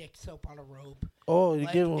him dick soap on a rope. Oh, you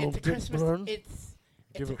Like, give him a it's a dick Christmas. burn? It's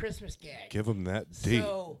Give a him- Christmas gag. Give him that D.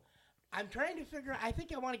 So, I'm trying to figure. I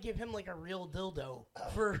think I want to give him like a real dildo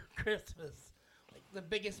for Christmas, like the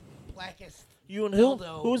biggest, blackest. You and who?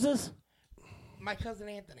 dildo. Who's this? My cousin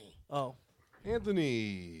Anthony. Oh,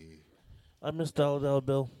 Anthony. I missed Dollar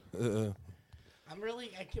Bill. I'm really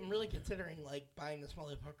considering like buying this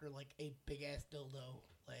motherfucker like a big ass dildo,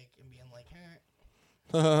 like and being like,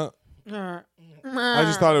 I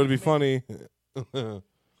just thought it would be funny.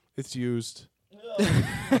 It's used.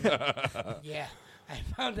 yeah. I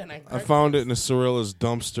found it. I found it in a Cirilla's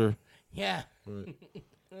dumpster. Yeah.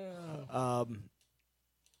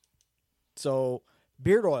 So,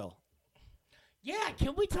 beard oil. Yeah.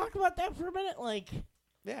 Can we talk about that for a minute? Like,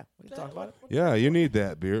 Yeah, we can talk about it. Yeah, you need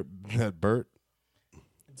that beer, that Bert.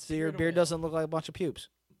 So your beard doesn't look like a bunch of pubes.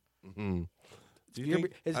 Mm-hmm. Do you Your think-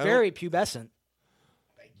 be- it's I very pubescent.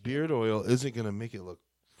 don't- beard oil isn't going to make it look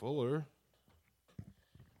fuller.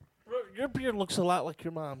 Your beard looks a lot like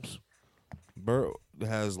your mom's. Bert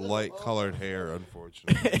has light colored hair,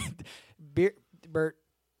 unfortunately. Bert,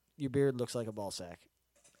 your beard looks like a ball sack.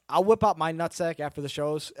 I'll whip out my nutsack after the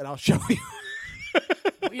shows, and I'll show you.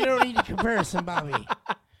 you don't need a comparison, Bobby.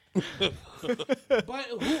 But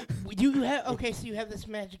who you have? Okay, so you have this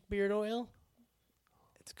magic beard oil.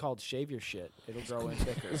 It's called shave your shit. It'll grow in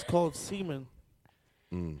thicker. It's called semen.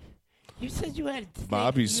 You said you had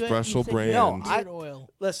Bobby's you had- special you said you had brand. beard oil.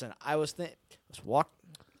 Listen, I was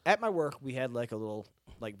at my work. We had like a little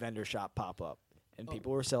like vendor shop pop up, and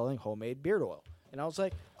people were selling homemade beard oil. And I was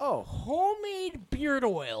like, oh. Homemade beard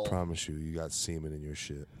oil. Promise you got semen in your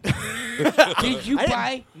shit. Did you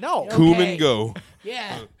buy? No. Okay. Coom and go.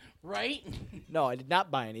 Yeah, right? No, I did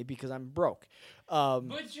not buy any because I'm broke.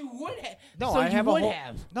 But you would have. No, so I have you would a whole,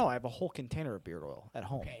 have. No, I have a whole container of beard oil at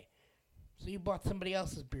home. Okay. So you bought somebody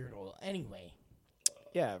else's beard oil anyway.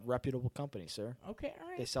 Yeah, reputable company, sir. Okay, all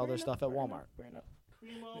right. They sell fair their enough, stuff at fair Walmart. enough, fair enough.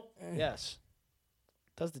 Primo. Yes.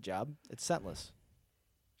 Does the job. It's scentless.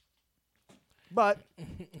 But I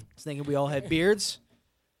was thinking we all had beards.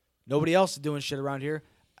 Nobody else is doing shit around here.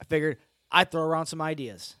 I figured I'd throw around some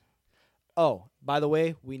ideas. Oh, by the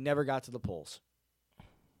way, we never got to the polls.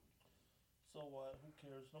 So what? Who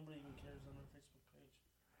cares? Nobody even cares on their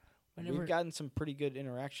Facebook page. We've gotten some pretty good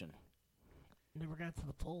interaction. Never got to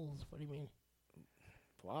the polls. What do you mean?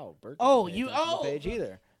 Wow, Bert. Oh, didn't you- pay attention to oh, the page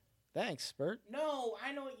either. Thanks, Bert. No,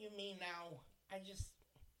 I know what you mean now. I just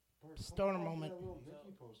stoner moment.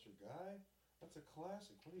 Mickey poster, guy. That's a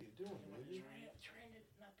classic. What are you doing, baby? Trying to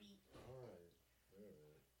not be.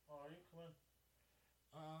 All right, come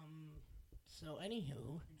on. So anywho,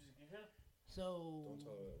 You just get here. so Don't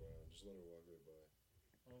tell her that, Ryan. Just let her walk right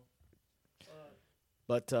by. All right.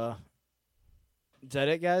 But is that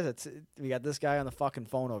it, guys? That's it. We got this guy on the fucking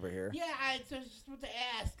phone over here. yeah, I was just about to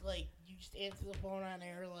ask. Like, you just answer the phone on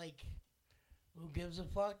air. Like, who gives a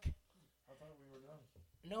fuck? I thought we were done.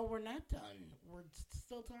 No, we're not done. We're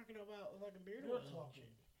still talking about fucking beard You're oil. and talking. shit.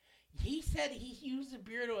 He said he used the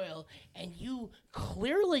beard oil, and you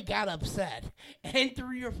clearly got upset and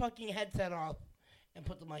threw your fucking headset off and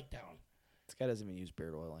put the mic down. This guy doesn't even use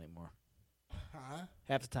beard oil anymore. Huh?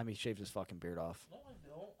 Half the time he shaves his fucking beard off. No, I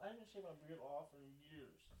don't. I haven't shaved my beard off in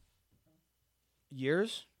years.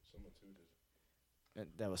 Years? Someone too did.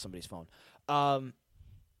 That was somebody's phone.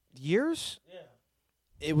 Years? Yeah.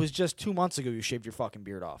 It was just 2 months ago you shaved your fucking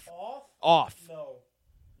beard off. Off? Off. No.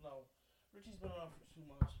 Richie's been on for 2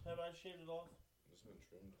 months. Have I shaved it off? It's been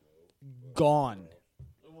trimmed though. Gone.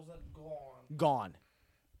 It wasn't gone. Gone.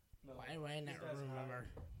 No. Why do I not This guy's remember?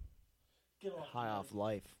 Get off. High the off mic.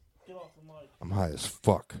 life. Get off the mic. I'm high as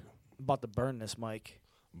fuck. I'm about to burn this mic.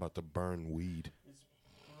 I'm about to burn weed. It's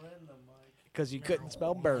Brenda, Mike. Because you couldn't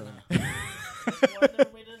spell burn.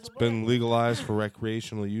 It's been legalized for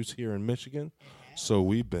recreational use here in Michigan, so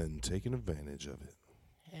we've been taking advantage of it.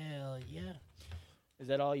 Hell yeah. Is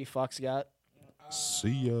that all you fucks got? See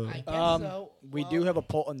ya. I guess so. We Well, do have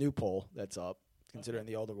a new poll that's up, considering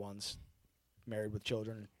the older ones, Married with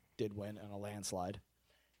Children, did win on a landslide.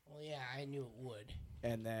 Well, yeah, I knew it would.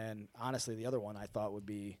 And then, honestly, the other one I thought would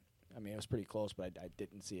be, I mean, it was pretty close, but I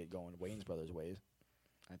didn't see it going Wayne's Brothers' ways.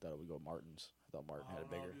 I thought it would go Martin's. I thought Martin had a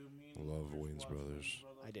bigger. Love Wayne's Brothers.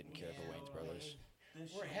 I didn't care for Wayne's Brothers.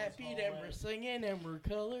 We're happy that we're singing and we're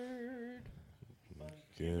colored.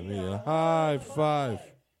 Give me a high five.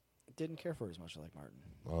 Didn't care for it as much like Martin.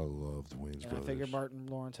 I loved Wayne's And I Brothers. figured Martin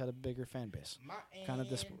Lawrence had a bigger fan base. Kind of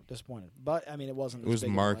Martin. disappointed. But, I mean, it wasn't It as was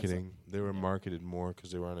big as marketing. They were marketed more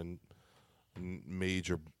because they were on a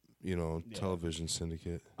major, television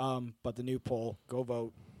syndicate. But the new poll, go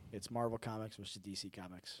vote. It's Marvel Comics versus DC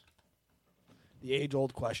Comics. The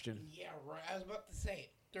age-old question. Yeah, right. I was about to say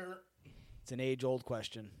it. It's an age-old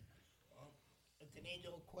question. It's an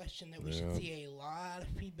age-old question that we Yeah. should see a lot of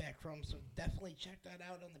feedback from, so definitely check that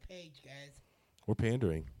out on the page, guys. We're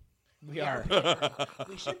pandering. We are.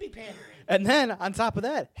 We should be pandering. And then, on top of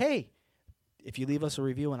that, hey, if you leave us a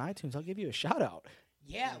review on iTunes, I'll give you a shout-out.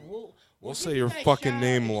 Yeah, we'll We'll give say you your guys fucking shout-out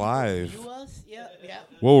name if you live. review us. Yeah, yeah.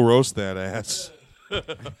 We'll roast that ass.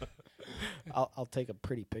 I'll take a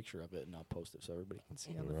pretty picture of it, and I'll post it so everybody can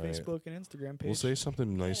see on the Right. Facebook and Instagram page. We'll say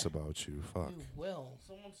something nice Yeah. about you. Fuck. You will.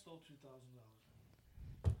 Someone stole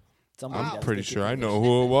 $2,000. Somebody I'm got pretty 50 sure I people. know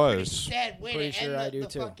who it was. Pretty sad way Pretty to sure end I the do,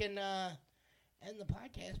 too. fucking end the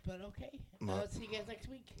podcast, but okay. No. See you guys next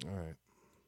week. All right.